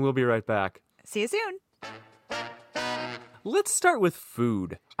 and we'll be right back. See you soon. Let's start with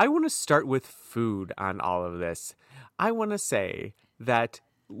food. I want to start with food on all of this. I want to say that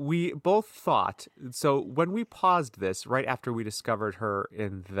we both thought, so when we paused this right after we discovered her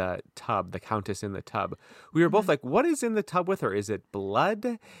in the tub, the Countess in the tub, we were both like, what is in the tub with her? Is it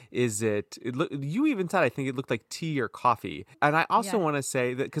blood? Is you even said, I think it looked like tea or coffee. And I also want to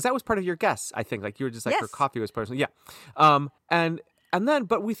say that, because that was part of your guess, I think, like you were just like, her Yes. coffee was personal. Yeah. And then,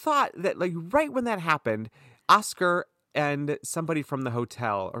 but we thought that like right when that happened, Oscar and somebody from the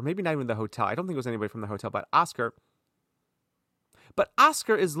hotel, or maybe not even the hotel, I don't think it was anybody from the hotel, but Oscar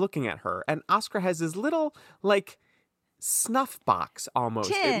is looking at her, and Oscar has this little like snuff box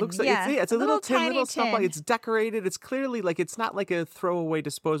almost. Tin, It looks like yeah. it's a little tin, tiny little snuff box. tin. It's decorated. It's clearly like it's not like a throwaway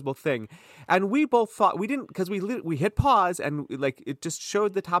disposable thing. And we both thought, we didn't, because we hit pause and like it just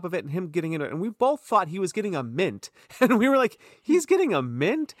showed the top of it and him getting in it, and we both thought he was getting a mint, and we were like, he's getting a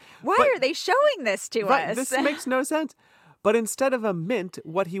mint. Why But- are they showing this to Right, us? this makes no sense. But instead of a mint,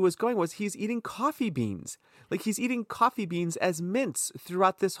 what he was going was he's eating coffee beans. Like he's eating coffee beans as mints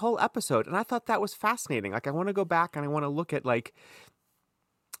throughout this whole episode. And I thought that was fascinating. Like I want to go back and I want to look at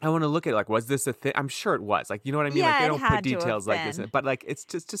was this a thing? I'm sure it was. Like, you know what I mean? Yeah, like they it don't had put to have details like this in been. it. But like it's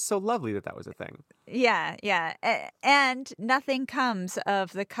just so lovely that was a thing. Yeah, yeah. And nothing comes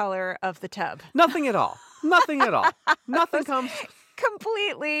of the color of the tub. Nothing at all. Nothing at all. Nothing comes.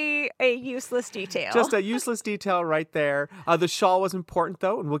 Completely a useless detail. Just a useless detail right there. The shawl was important,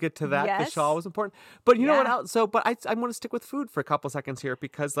 though, and we'll get to that. The Yes. shawl was important. But you know what Yeah. else? So, but I want to stick with food for a couple seconds here,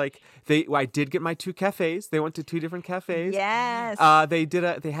 because like I did get my two cafes. They went to two different cafes. Yes.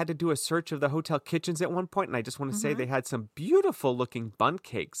 They had to do a search of the hotel kitchens at one point, and I just want to say they had some beautiful looking bundt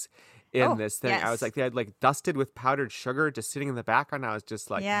cakes in Oh, this thing. I was yes. like, they had like dusted with powdered sugar just sitting in the background. I was just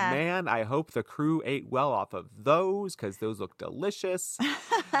like, Yeah. man, I hope the crew ate well off of those because those look delicious.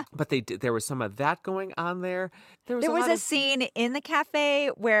 But they did. There was some of that going on there. There was There a was lot a of scene in the cafe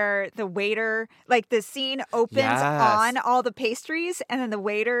where the waiter, like the scene opens yes. on all the pastries, and then the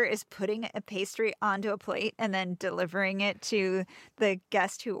waiter is putting a pastry onto a plate and then delivering it to the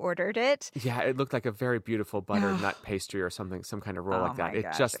guest who ordered it. Yeah, it looked like a very beautiful butternut Oh, pastry or something, some kind of roll like that. my It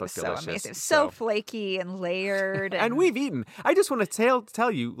gosh, just it was looked so delicious. amazing. So flaky and layered. And we've eaten. I just want to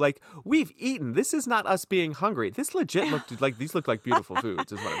tell you, like, we've eaten. This is not us being hungry. This legit looked like these look like beautiful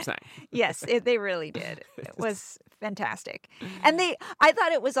foods, is what I'm saying. Yes, they really did. It was fantastic. And I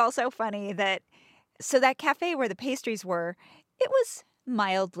thought it was also funny that, so that cafe where the pastries were, it was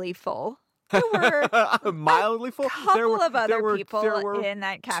mildly full. There were Mildly full. couple of other people there were in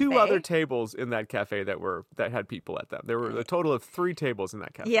that two other cafe. tables in that cafe that had people at them. There were a total of 3 tables in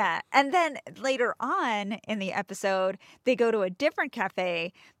that cafe. Yeah. And then later on in the episode, they go to a different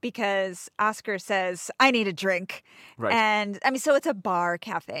cafe because Oscar says, I need a drink. Right. And I mean, so it's a bar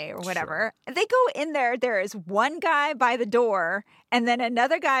cafe or whatever. Sure. They go in there. There is one guy by the door and then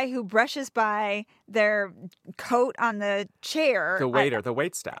another guy who brushes by their coat on the chair. The waiter, the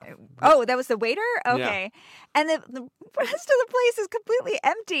waitstaff. Oh, that was the waiter? Okay. Yeah. And the rest of the place is completely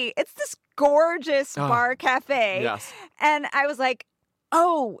empty. It's this gorgeous bar cafe. Yes. And I was like,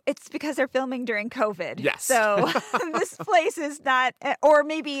 oh, it's because they're filming during COVID. Yes. So this place is not, or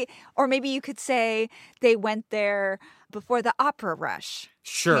maybe you could say they went there before the opera rush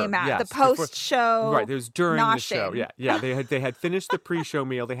came out. Yes. The post-show right, it was during noshing. the show. Yeah. They had finished the pre-show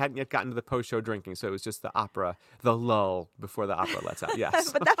meal. They hadn't yet gotten to the post-show drinking, so it was just the opera, the lull before the opera lets out.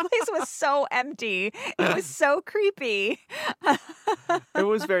 Yes. But that place was so empty. It was so creepy. It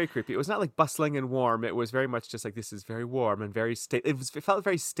was very creepy. It was not like bustling and warm. It was very much just like, this is very warm and very stately. It felt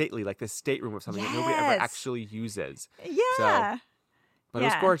very stately, like the stateroom of something that nobody ever actually uses. Yeah. But it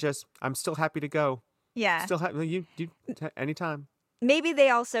was gorgeous. I'm still happy to go. Yeah. Still happy. Anytime. Maybe they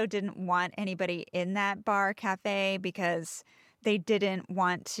also didn't want anybody in that bar cafe because they didn't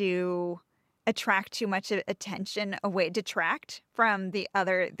want to attract too much attention away, detract from the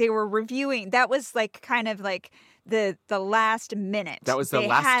other. They were reviewing. That was like kind of like the last minute. That was the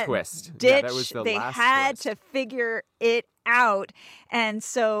last twist. Ditch. That was the they last had twist. to figure it out. And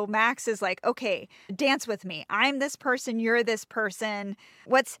so Max is like, okay, dance with me. I'm this person. You're this person.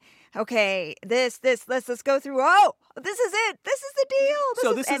 Okay, let's go through. Oh, this is it. This is the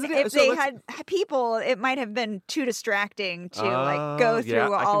deal. If they had people, it might have been too distracting to like go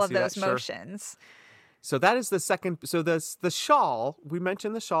through all of those motions. So that is the second. So the shawl, we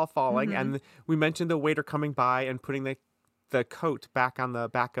mentioned the shawl falling, and we mentioned the waiter coming by and putting the coat back on the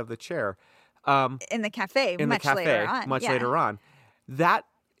back of the chair. In the cafe, much later on. That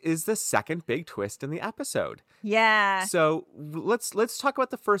is the second big twist in the episode. Yeah. So let's talk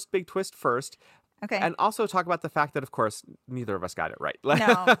about the first big twist first. Okay. And also talk about the fact that, of course, neither of us got it right.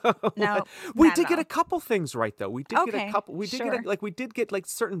 No. We did get a couple things right, though. We did get a couple. We did get like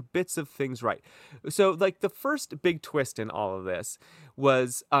certain bits of things right. So, like the first big twist in all of this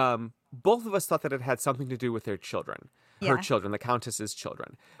was both of us thought that it had something to do with their children. Her children, the Countess's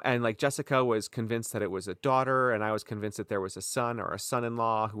children. And like Jessica was convinced that it was a daughter, and I was convinced that there was a son or a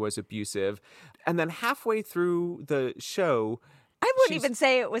son-in-law who was abusive. And then halfway through the show, I wouldn't even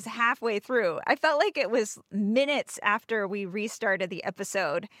say it was halfway through. I felt like it was minutes after we restarted the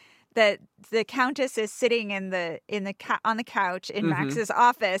episode that the Countess is sitting on the couch in Max's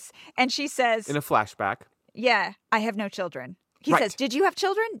office, and she says, in a flashback, "Yeah, I have no children." He says, "Did you have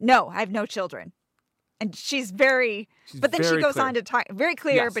children?" "No, I have no children." And she's but then she goes on to talk, very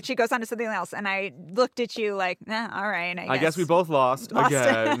clear, but she goes on to something else. And I looked at you like, all right, I guess we both lost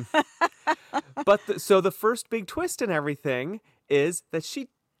again. But so the first big twist in everything is that she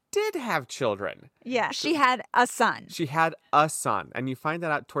did have children. Yeah, she had a son. She had a son. And you find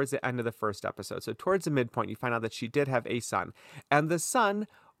that out towards the end of the first episode. So towards the midpoint, you find out that she did have a son. And the son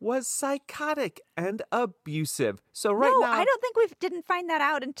was psychotic and abusive. So now, I don't think we didn't find that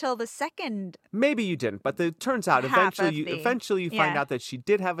out until the second. Maybe you didn't, but it turns out eventually you find out that she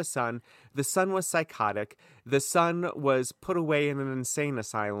did have a son. The son was psychotic. The son was put away in an insane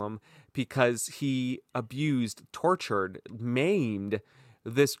asylum because he abused, tortured, maimed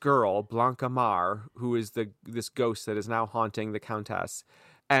this girl, Blanca Mar, who is this ghost that is now haunting the Countess.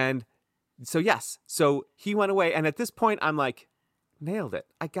 And so he went away. And at this point, I'm like, nailed it.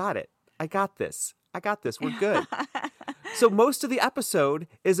 I got it. I got this. We're good. So most of the episode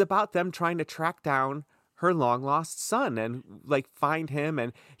is about them trying to track down her long lost son and like find him.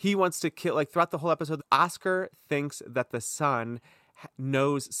 And he wants to kill, like throughout the whole episode, Oscar thinks that the son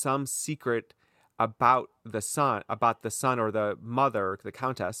knows some secret about the son or the mother, the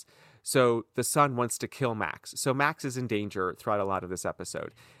Countess. So the son wants to kill Max. So Max is in danger throughout a lot of this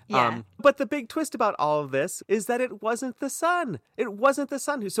episode. Yeah. But the big twist about all of this is that it wasn't the son. It wasn't the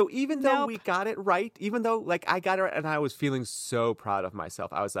son. So even though we got it right, even though like I got it right, and I was feeling so proud of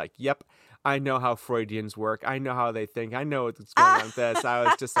myself, I was like, yep, I know how Freudians work. I know how they think. I know what's going on with this. I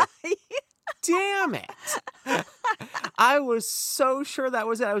was just like, damn it. I was so sure that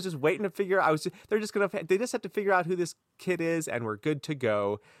was it. I was just waiting to figure out. They just have to figure out who this kid is and we're good to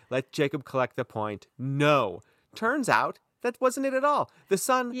go. Let Jacob collect the point. No. Turns out that wasn't it at all. The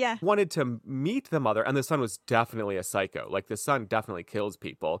son wanted to meet the mother, and the son was definitely a psycho. Like the son definitely kills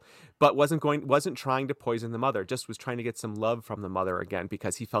people, but wasn't trying to poison the mother, just was trying to get some love from the mother again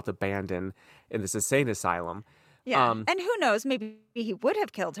because he felt abandoned in this insane asylum. Yeah. And who knows, maybe he would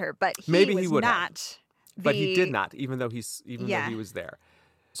have killed her, but he would not. But he did not, even though he was there.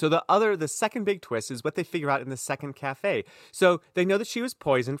 So the second big twist is what they figure out in the second cafe. So they know that she was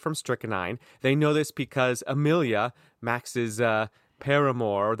poisoned from strychnine. They know this because Amelia, Max's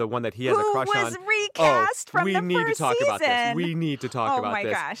paramour, the one that he has a crush on, was recast from the first season. We need to talk about this. We need to talk about this. Oh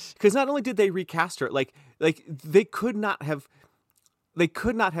my gosh! Because not only did they recast her, like they could not have.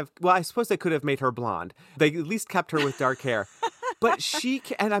 Well, I suppose they could have made her blonde. They at least kept her with dark hair. But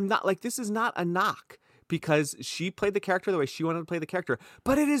and I'm not like, this is not a knock because she played the character the way she wanted to play the character.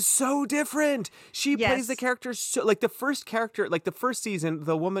 But it is so different. She plays the character so, like the first season,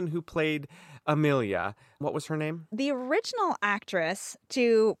 the woman who played Amelia, what was her name? The original actress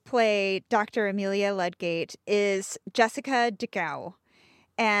to play Dr. Amelia Ludgate is Jessica DeGow.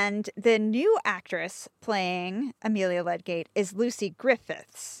 And the new actress playing Amelia Ludgate is Lucy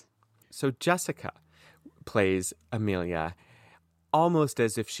Griffiths. So Jessica plays Amelia almost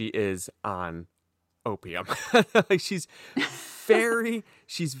as if she is on opium. Like she's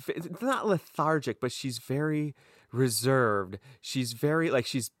not lethargic, but she's very reserved. She's very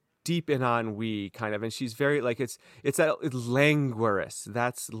she's deep in ennui kind of, and she's very it's languorous.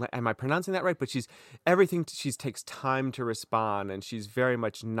 Am I pronouncing that right? But she takes time to respond, and she's very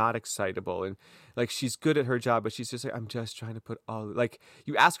much not excitable, and she's good at her job, but she's just like, I'm just trying to put all,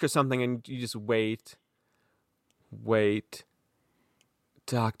 you ask her something and you just wait,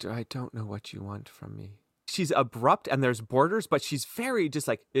 doctor, I don't know what you want from me. She's abrupt and there's borders, but she's very just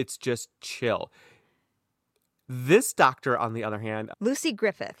it's just chill. This doctor, on the other hand, Lucy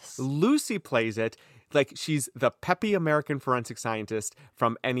Griffiths. Lucy plays it like she's the peppy American forensic scientist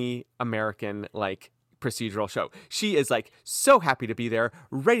from any American procedural show. She is so happy to be there,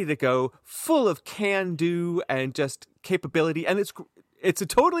 ready to go, full of can-do and just capability, and it's a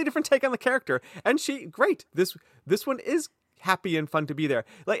totally different take on the character. And this one is happy and fun to be there.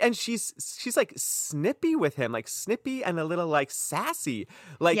 And she's snippy with him, snippy and a little sassy.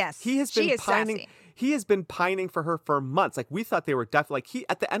 Yes, he has been pining. Sassy. He has been pining for her for months. We thought they were definitely he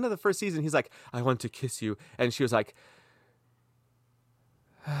at the end of the first season, he's like, I want to kiss you. And she was like,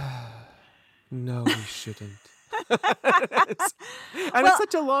 no, we shouldn't. It's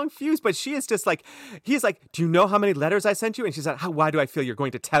such a long fuse, but she is just he's like, do you know how many letters I sent you? And she's like, why do I feel you're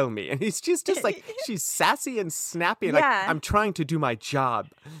going to tell me? And she's just she's sassy and snappy and I'm trying to do my job.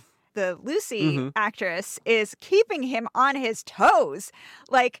 The Lucy actress is keeping him on his toes.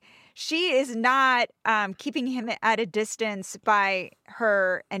 She is not keeping him at a distance by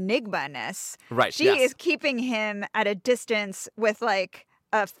her enigma-ness. Right. She is keeping him at a distance with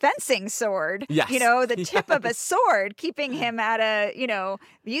a fencing sword, yes. The tip of a sword, keeping him at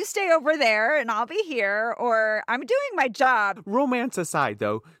you stay over there and I'll be here, or I'm doing my job. Romance aside,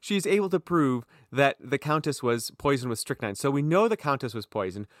 though, she's able to prove that the Countess was poisoned with strychnine. So we know the Countess was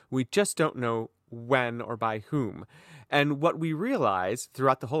poisoned. We just don't know when or by whom. And what we realize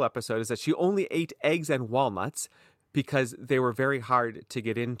throughout the whole episode is that she only ate eggs and walnuts because they were very hard to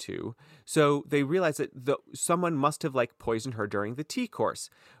get into. So they realized that someone must have poisoned her during the tea course,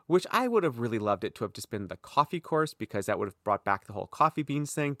 which I would have really loved it to have just been the coffee course because that would have brought back the whole coffee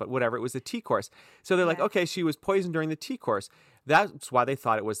beans thing, but whatever, it was the tea course. So they're okay, she was poisoned during the tea course. That's why they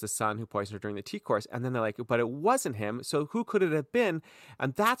thought it was the son who poisoned her during the tea course. And then they're like, but it wasn't him. So who could it have been?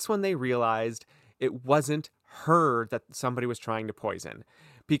 And that's when they realized it wasn't her that somebody was trying to poison,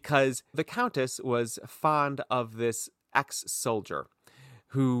 because the Countess was fond of this ex-soldier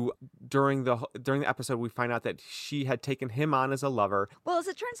who during the episode we find out that she had taken him on as a lover. Well, as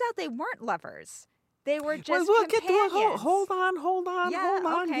it turns out, they weren't lovers. They were Well, just look at companions. hold on, Yeah, hold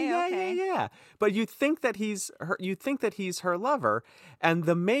on. okay, Yeah, okay. yeah, yeah. But you think that he's her lover, and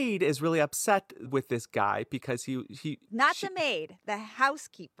the maid is really upset with this guy because Not the maid, the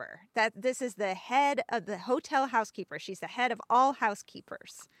housekeeper. That this is the head of the hotel housekeeper. She's the head of all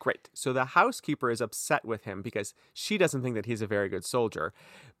housekeepers. Great. So the housekeeper is upset with him because she doesn't think that he's a very good soldier.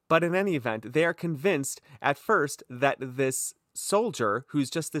 But in any event, they are convinced at first that this soldier, who's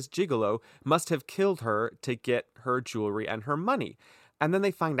just this gigolo, must have killed her to get her jewelry and her money. And then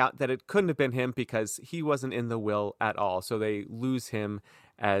they find out that it couldn't have been him because he wasn't in the will at all. So they lose him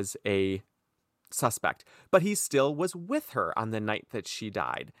as a suspect. But he still was with her on the night that she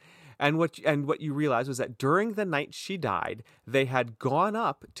died. And what you realize was that during the night she died, they had gone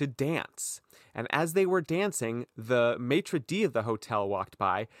up to dance. And as they were dancing, the maitre d' of the hotel walked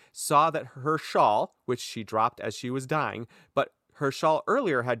by, saw that her shawl, which she dropped as she was dying, but her shawl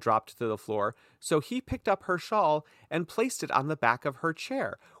earlier had dropped to the floor, so he picked up her shawl and placed it on the back of her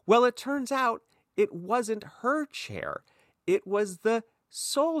chair. Well, it turns out it wasn't her chair. It was the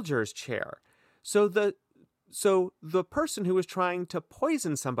soldier's chair. So the person who was trying to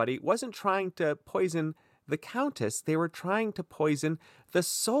poison somebody wasn't trying to poison the Countess. They were trying to poison the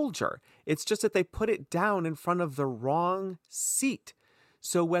soldier. It's just that they put it down in front of the wrong seat.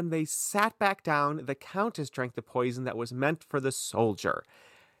 So when they sat back down, the Countess drank the poison that was meant for the soldier.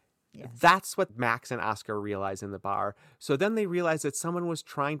 Yes. That's what Max and Oscar realize in the bar. So then they realize that someone was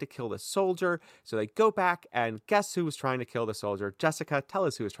trying to kill the soldier. So they go back and guess who was trying to kill the soldier? Jessica, tell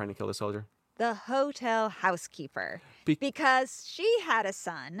us who was trying to kill the soldier. The hotel housekeeper. Because she had a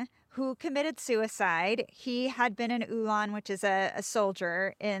son who committed suicide. He had been an Ulan, which is a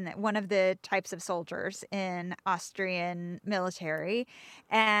soldier, in one of the types of soldiers in Austrian military.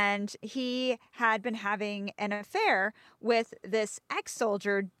 And he had been having an affair with this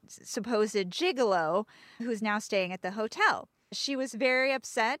ex-soldier, supposed gigolo, who's now staying at the hotel. She was very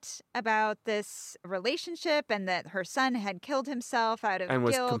upset about this relationship and that her son had killed himself out of and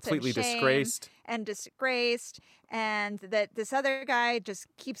was guilt completely and shame disgraced. And that this other guy just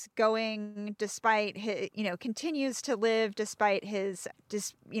keeps going despite his, continues to live despite his,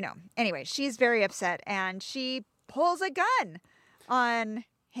 anyway, she's very upset and she pulls a gun on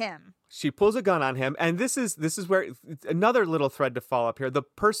him. She pulls a gun on him, and this is where another little thread to fall up here. The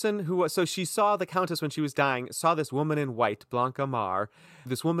person who was, so she saw the Countess when she was dying, saw this woman in white, Blanca Mar,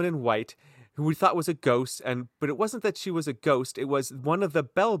 this woman in white, who we thought was a ghost, but it wasn't that she was a ghost. It was one of the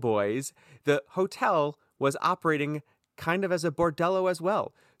bellboys. The hotel was operating kind of as a bordello as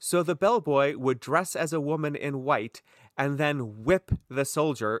well. So the bellboy would dress as a woman in white and then whip the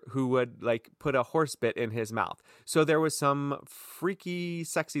soldier, who would put a horse bit in his mouth. So there was some freaky,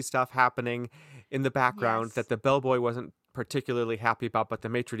 sexy stuff happening in the background. Yes. That the bellboy wasn't particularly happy about, but the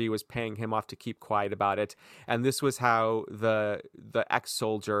maitre d' was paying him off to keep quiet about it. And this was how the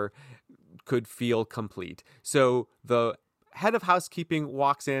ex-soldier could feel complete. So the head of housekeeping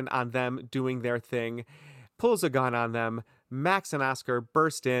walks in on them doing their thing, pulls a gun on them. Max and Oscar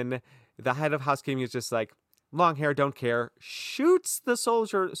burst in. The head of housekeeping is just like, long hair, don't care, shoots the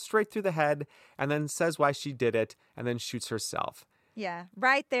soldier straight through the head, and then says why she did it, and then shoots herself. Yeah,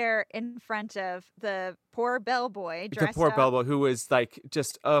 right there in front of the poor bellboy dressed The poor up, bellboy who was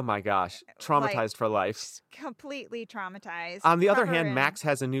just, oh my gosh, traumatized for life. just completely traumatized. On the other Cover hand, in- Max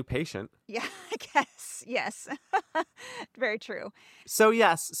has a new patient. Yeah, I guess. Yes. Very true.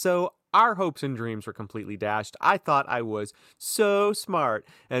 So our hopes and dreams were completely dashed. I thought I was so smart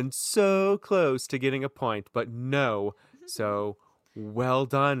and so close to getting a point, but no. So well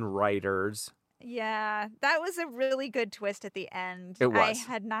done, writers. Yeah, that was a really good twist at the end. It was. I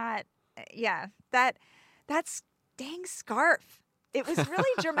had not, that dang scarf. It was really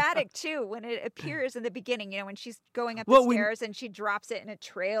dramatic too when it appears in the beginning, when she's going up the stairs and she drops it and it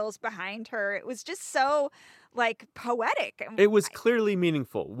trails behind her. It was just so poetic. It was clearly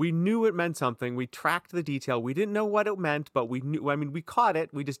meaningful. We knew it meant something. We tracked the detail. We didn't know what it meant, but we knew, we caught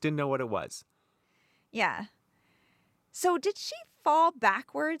it. We just didn't know what it was. Yeah. So did she fall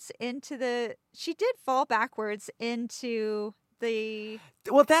backwards into the... She did fall backwards into the...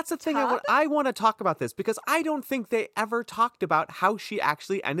 Well, that's the thing. tub? I want to talk about this because I don't think they ever talked about how she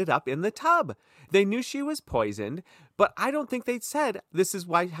actually ended up in the tub. They knew she was poisoned, but I don't think they said this is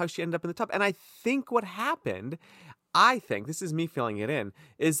how she ended up in the tub. And I think what happened, this is me filling it in,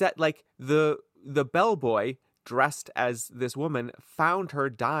 is that the bellboy dressed as this woman found her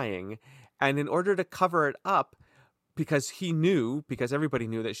dying, and in order to cover it up, because everybody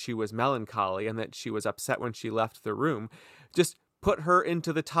knew that she was melancholy and that she was upset when she left the room, just put her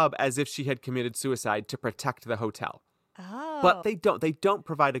into the tub as if she had committed suicide to protect the hotel. Oh. But they don't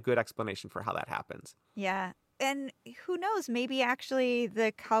provide a good explanation for how that happens. Yeah. And who knows, maybe actually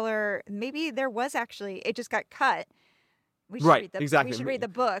the color, maybe there was actually, it just got cut. We should Right, read the exactly. We should read the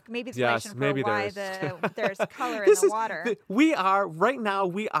book. Maybe Yes, explanation for maybe why there's color in the water. We are right now.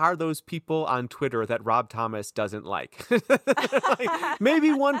 We are those people on Twitter that Rob Thomas doesn't like. Like,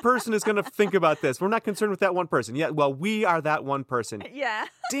 maybe one person is going to think about this. We're not concerned with that one person. Yeah, well, we are that one person. Yeah.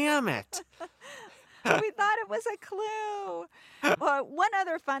 Damn it. We thought it was a clue. Well, one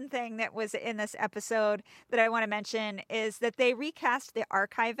other fun thing that was in this episode that I want to mention is that they recast the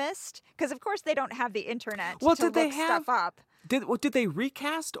archivist because, of course, they don't have the internet to look stuff up. Did they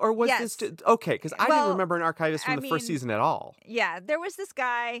recast or was Yes. this okay? Because I didn't remember an archivist from the first season at all. Yeah, there was this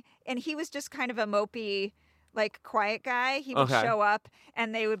guy, and he was just kind of a mopey, like quiet guy. He would show up,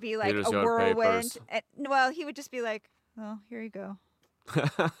 and they would be like a whirlwind. And, he would just be like, "Well, here you go."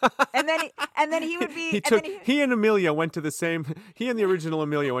 and then he would be. He and Amelia went to the same. He and the original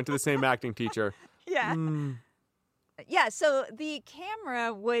Amelia went to the same acting teacher. Yeah. Yeah, so the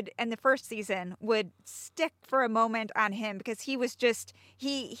camera would, in the first season, would stick for a moment on him because he was just,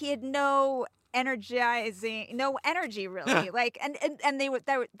 he had no energy really. Like, and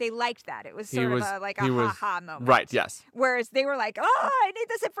they liked that. It was sort of a ha-ha moment. Right, yes. Whereas they were like, I need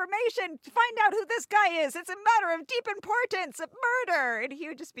this information to find out who this guy is. It's a matter of deep importance, of murder. And he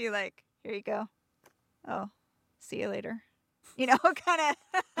would just be like, here you go. Oh, see you later. Kind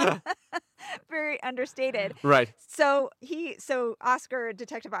of very understated. Right. So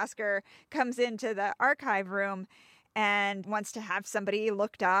Detective Oscar comes into the archive room and wants to have somebody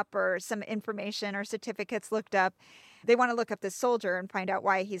looked up or some information or certificates looked up. They want to look up this soldier and find out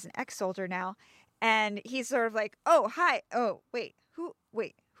why he's an ex-soldier now. And he's sort of like, oh, hi. Oh, wait, who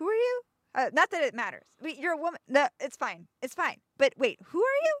are you? Not that it matters. Wait, you're a woman. No, it's fine. It's fine. But wait, who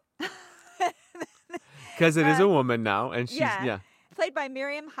are you? Because it is a woman now, and she's played by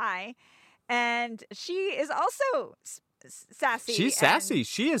Miriam High, and she is also sassy. She's sassy.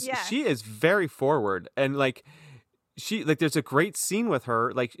 She is very forward, and there's a great scene with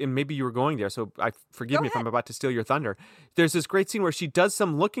her. And maybe you were going there, so forgive me if I'm about to steal your thunder. There's this great scene where she does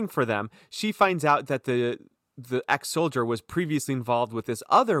some looking for them. She finds out that the ex-soldier was previously involved with this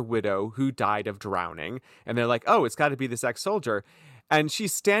other widow who died of drowning, and they're like, oh, it's got to be this ex-soldier. And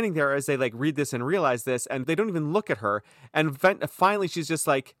she's standing there as they read this and realize this, and they don't even look at her. And finally, she's just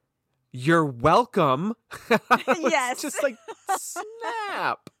like, "You're welcome." Yes, just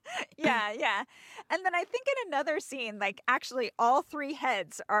snap. Yeah. And then I think in another scene, actually all three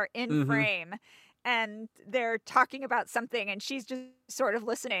heads are in frame, and they're talking about something, and she's just sort of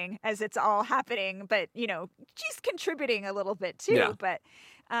listening as it's all happening. But she's contributing a little bit too. Yeah. But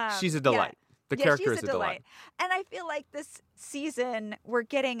she's a delight. The character is a delight. And I feel like this season, we're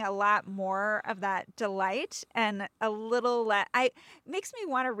getting a lot more of that delight and a little less. Makes me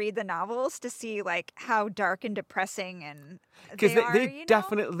want to read the novels to see how dark and depressing and they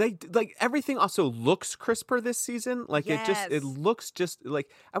definitely everything also looks crisper this season. It looks just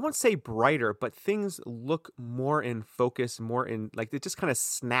I won't say brighter, but things look more in focus, more in it just kind of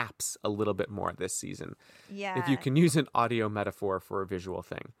snaps a little bit more this season. Yeah. If you can use an audio metaphor for a visual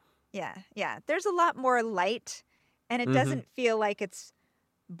thing. Yeah. There's a lot more light, and it doesn't feel like it's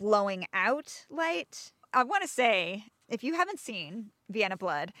blowing out light. I want to say, if you haven't seen Vienna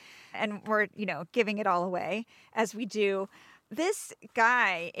Blood, and we're, giving it all away, as we do, this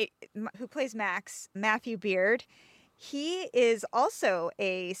guy who plays Max, Matthew Beard, he is also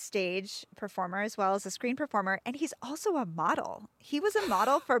a stage performer as well as a screen performer, and he's also a model. He was a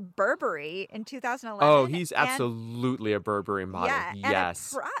model for Burberry in 2011. Oh, he's absolutely a Burberry model. Yeah,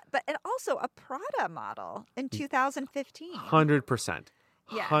 yes. And also a Prada model in 2015. 100%.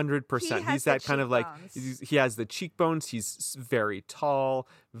 Yeah. 100%. He's that kind of he has the cheekbones. He's very tall,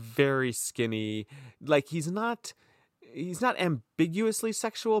 very skinny. He's not ambiguously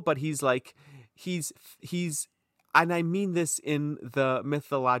sexual, but he's and I mean this in the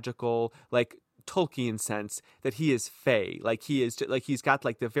mythological, Tolkien sense, that he is fey. He is he's got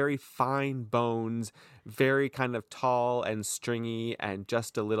the very fine bones, very kind of tall and stringy, and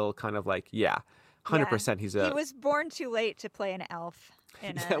just a little kind of 100%. He was born too late to play an elf.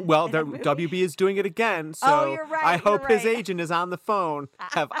 WB is doing it again, so you're right, I hope his agent is on the phone.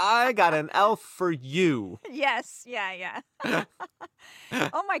 Have I got an elf for you? Yes, yeah.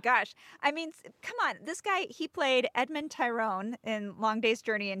 Oh my gosh. I mean, come on. This guy, he played Edmund Tyrone in Long Day's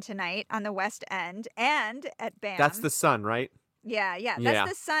Journey into Night on the West End and at BAM. That's the son, right? Yeah, yeah. Yeah. That's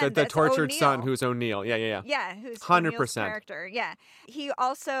the son. The That's tortured son O'Neill. who's O'Neill. Yeah, yeah, yeah. Yeah, who's O'Neill's 100%. character. Yeah. He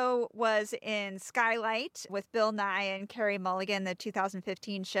also was in Skylight with Bill Nye and Carey Mulligan, the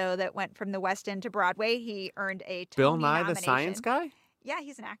 2015 show that went from the West End to Broadway. He earned a Bill Tony Nye, nomination. the science guy? Yeah,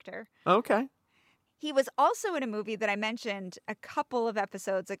 he's an actor. Okay. He was also in a movie that I mentioned a couple of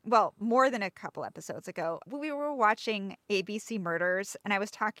episodes, well, more than a couple episodes ago. We were watching ABC Murders, and I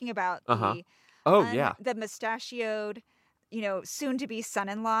was talking about Oh, yeah. the mustachioed, soon-to-be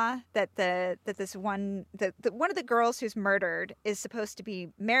son-in-law that one of the girls who's murdered is supposed to be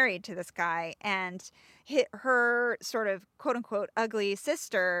married to this guy, and her sort of quote-unquote ugly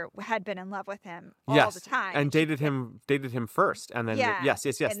sister had been in love with him all the time and dated him first, and then yes,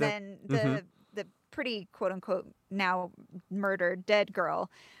 and then the pretty quote-unquote now murdered dead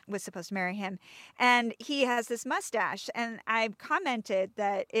girl was supposed to marry him, and he has this mustache, and I commented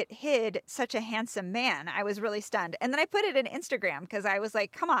that it hid such a handsome man. I was really stunned, and then I put it in Instagram because I was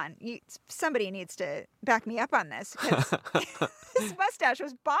like, come on, somebody needs to back me up on this, because his mustache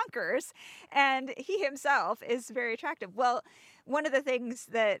was bonkers, and he himself is very attractive. Well, one of the things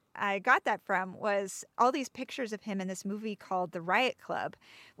that I got that from was all these pictures of him in this movie called The Riot Club,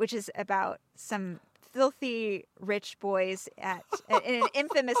 which is about some filthy rich boys in an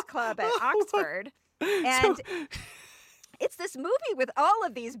infamous club at Oxford. And it's this movie with all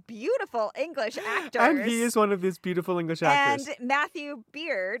of these beautiful English actors. And he is one of these beautiful English actors. And Matthew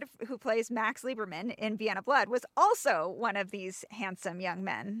Beard, who plays Max Lieberman in Vienna Blood, was also one of these handsome young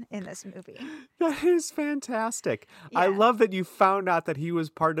men in this movie. That is fantastic. Yeah. I love that you found out that he was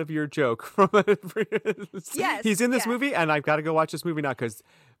part of your joke. Yes. He's in this movie, and I've got to go watch this movie now because,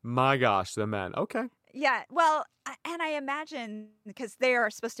 my gosh, the men. Okay. Yeah, well, and I imagine because they are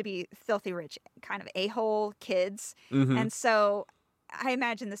supposed to be filthy rich, kind of a-hole kids. Mm-hmm. And so I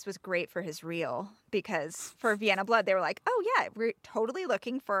imagine this was great for his reel, because for Vienna Blood, they were like, oh, yeah, we're totally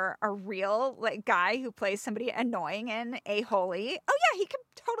looking for a real guy who plays somebody annoying and a-holy. Oh, yeah, he can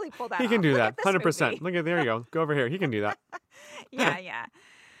totally pull that off. He can do that, 100%. Movie. Look at, there you go. Go over here. He can do that. Yeah.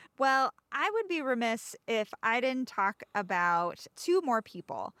 Well, I would be remiss if I didn't talk about two more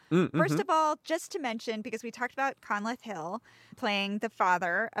people. Mm-hmm. First of all, just to mention, because we talked about Conleth Hill playing the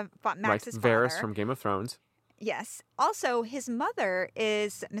father of Max's father. Varys from Game of Thrones. Yes. Also, his mother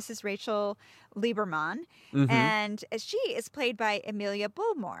is Mrs. Rachel Lieberman, and she is played by Amelia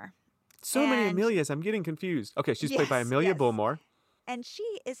Bullmore. So many Amelias. I'm getting confused. Okay, she's played by Amelia Bullmore. And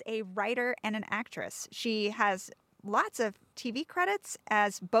she is a writer and an actress. She has lots of TV credits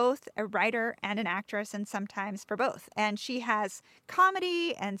as both a writer and an actress, and sometimes for both. And she has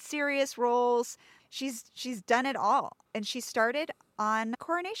comedy and serious roles. She's done it all. And she started on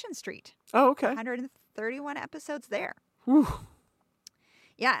Coronation Street. Oh, okay. 131 episodes there. Whew.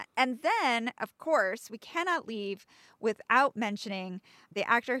 Yeah. And then, of course, we cannot leave without mentioning the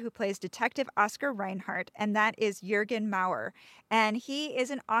actor who plays Detective Oscar Reinhardt, and that is Jürgen Maurer. And he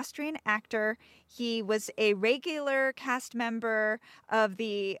is an Austrian actor. He was a regular cast member of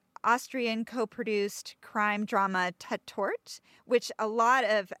the Austrian co-produced crime drama Tatort, which a lot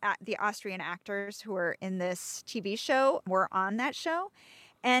of the Austrian actors who were in this TV show were on that show.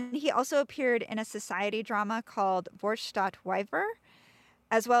 And he also appeared in a society drama called Vorstadt Weiber,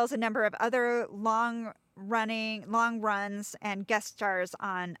 as well as a number of other long runs and guest stars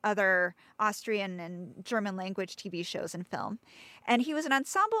on other Austrian and German language TV shows and film. And he was an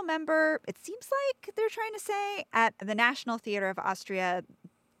ensemble member, it seems like they're trying to say, at the National Theatre of Austria,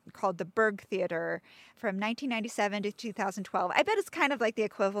 called the Berg Theater, from 1997 to 2012. I bet it's kind of like the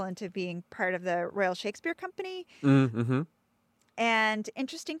equivalent of being part of the Royal Shakespeare Company. Mm-hmm. And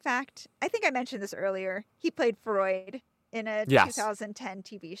interesting fact, I think I mentioned this earlier, he played Freud in a 2010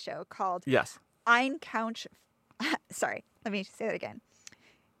 TV show called Ein Couch. Sorry, let me say that again.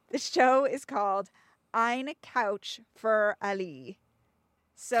 The show is called Ein Couch for Ali.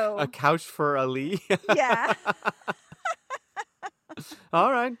 So a couch for Ali? Yeah.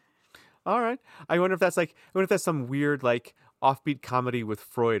 All right. I wonder if that's some weird offbeat comedy with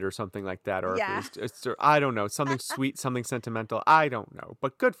Freud or something like that, or if it's I don't know, something sweet, something sentimental. I don't know,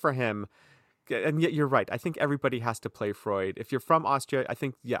 but good for him. And yet you're right. I think everybody has to play Freud. If you're from Austria, I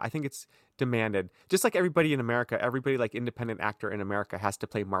think it's demanded. Just like everybody in America, everybody independent actor in America has to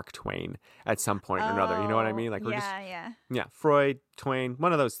play Mark Twain at some point or another. You know what I mean? Yeah. Freud, Twain,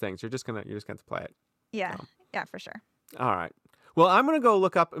 one of those things. You're just gonna have to play it. Yeah. So. Yeah, for sure. All right. Well, I'm gonna go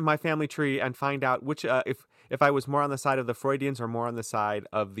look up in my family tree and find out which if I was more on the side of the Freudians or more on the side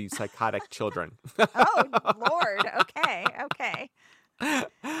of the psychotic children. Oh Lord. Okay.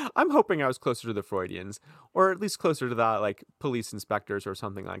 I'm hoping I was closer to the Freudians, or at least closer to the like police inspectors or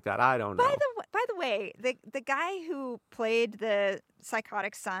something like that. I don't know. By the way, the guy who played the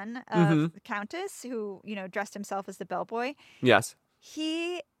psychotic son Mm-hmm. of the Countess, who, dressed himself as the bellboy, Yes.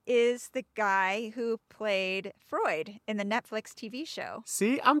 he is the guy who played Freud in the Netflix TV show.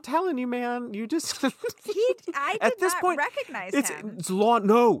 See, I'm telling you, man. You just I at did this not point, recognize it's him. it's law.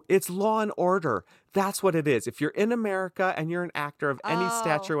 No, it's Law and Order. That's what it is. If you're in America and you're an actor of any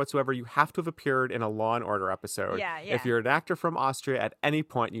stature whatsoever, you have to have appeared in a Law and Order episode. Yeah. If you're an actor from Austria at any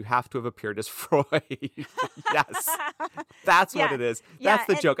point, you have to have appeared as Freud. Yes, that's what it is. That's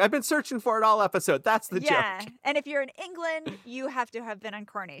the joke. I've been searching for it all episode. That's the joke. And if you're in England, you have to have been on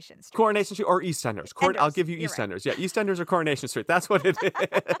Coronation Street. Coronation Street or EastEnders. I'll give you EastEnders. Right. Yeah, EastEnders or Coronation Street. That's what it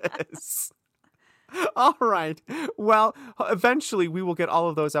is. All right. Well, eventually we will get all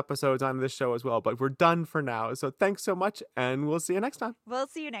of those episodes on this show as well, but we're done for now. So thanks so much, and we'll see you next time. We'll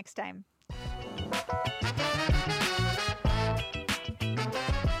see you next time.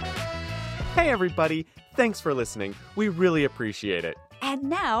 Hey, everybody. Thanks for listening. We really appreciate it. And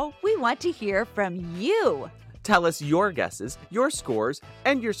now we want to hear from you. Tell us your guesses, your scores,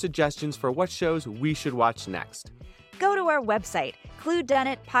 and your suggestions for what shows we should watch next. Go to our website,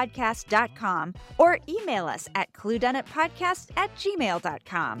 cluedonitpodcast.com, or email us at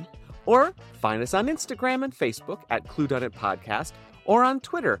cluedonitpodcast@gmail.com. Or find us on Instagram and Facebook at Cluedonit Podcast, or on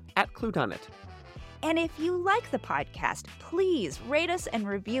Twitter at Cluedonit. And if you like the podcast, please rate us and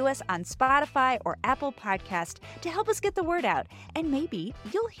review us on Spotify or Apple Podcast to help us get the word out. And maybe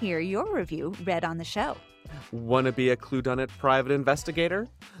you'll hear your review read on the show. Want to be a Cluedonit private investigator?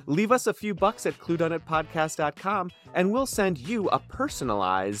 Leave us a few bucks at cluedonitpodcast.com and we'll send you a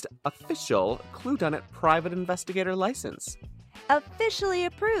personalized, official Cluedonit private investigator license. Officially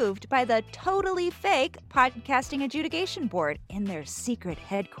approved by the totally fake Podcasting Adjudication Board in their secret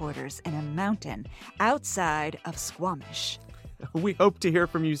headquarters in a mountain outside of Squamish. We hope to hear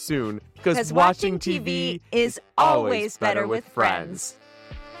from you soon, because watching TV is always better with friends.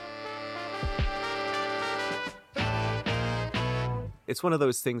 It's one of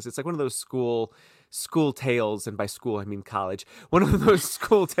those things. It's like one of those school tales, and by school I mean college. One of those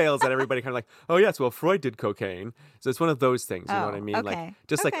school tales that everybody kind of like, oh yes, well Freud did cocaine, so it's one of those things. You know what I mean? Okay.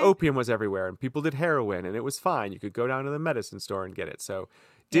 Like like opium was everywhere, and people did heroin, and it was fine. You could go down to the medicine store and get it. So,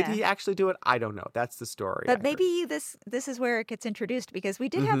 did he actually do it? I don't know. That's the story. But maybe this is where it gets introduced, because we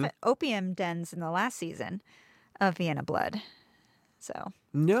did have opium dens in the last season of Vienna Blood. So.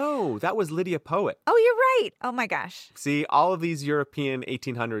 No, that was Lydia Poet. Oh, you're right. Oh, my gosh. See, all of these European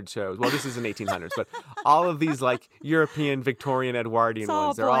 1800 shows. Well, this isn't 1800s, but all of these like European, Victorian, Edwardian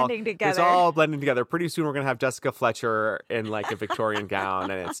ones. They're all blending together. It's all blending together. Pretty soon we're going to have Jessica Fletcher in like a Victorian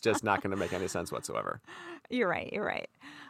gown, and it's just not going to make any sense whatsoever. You're right.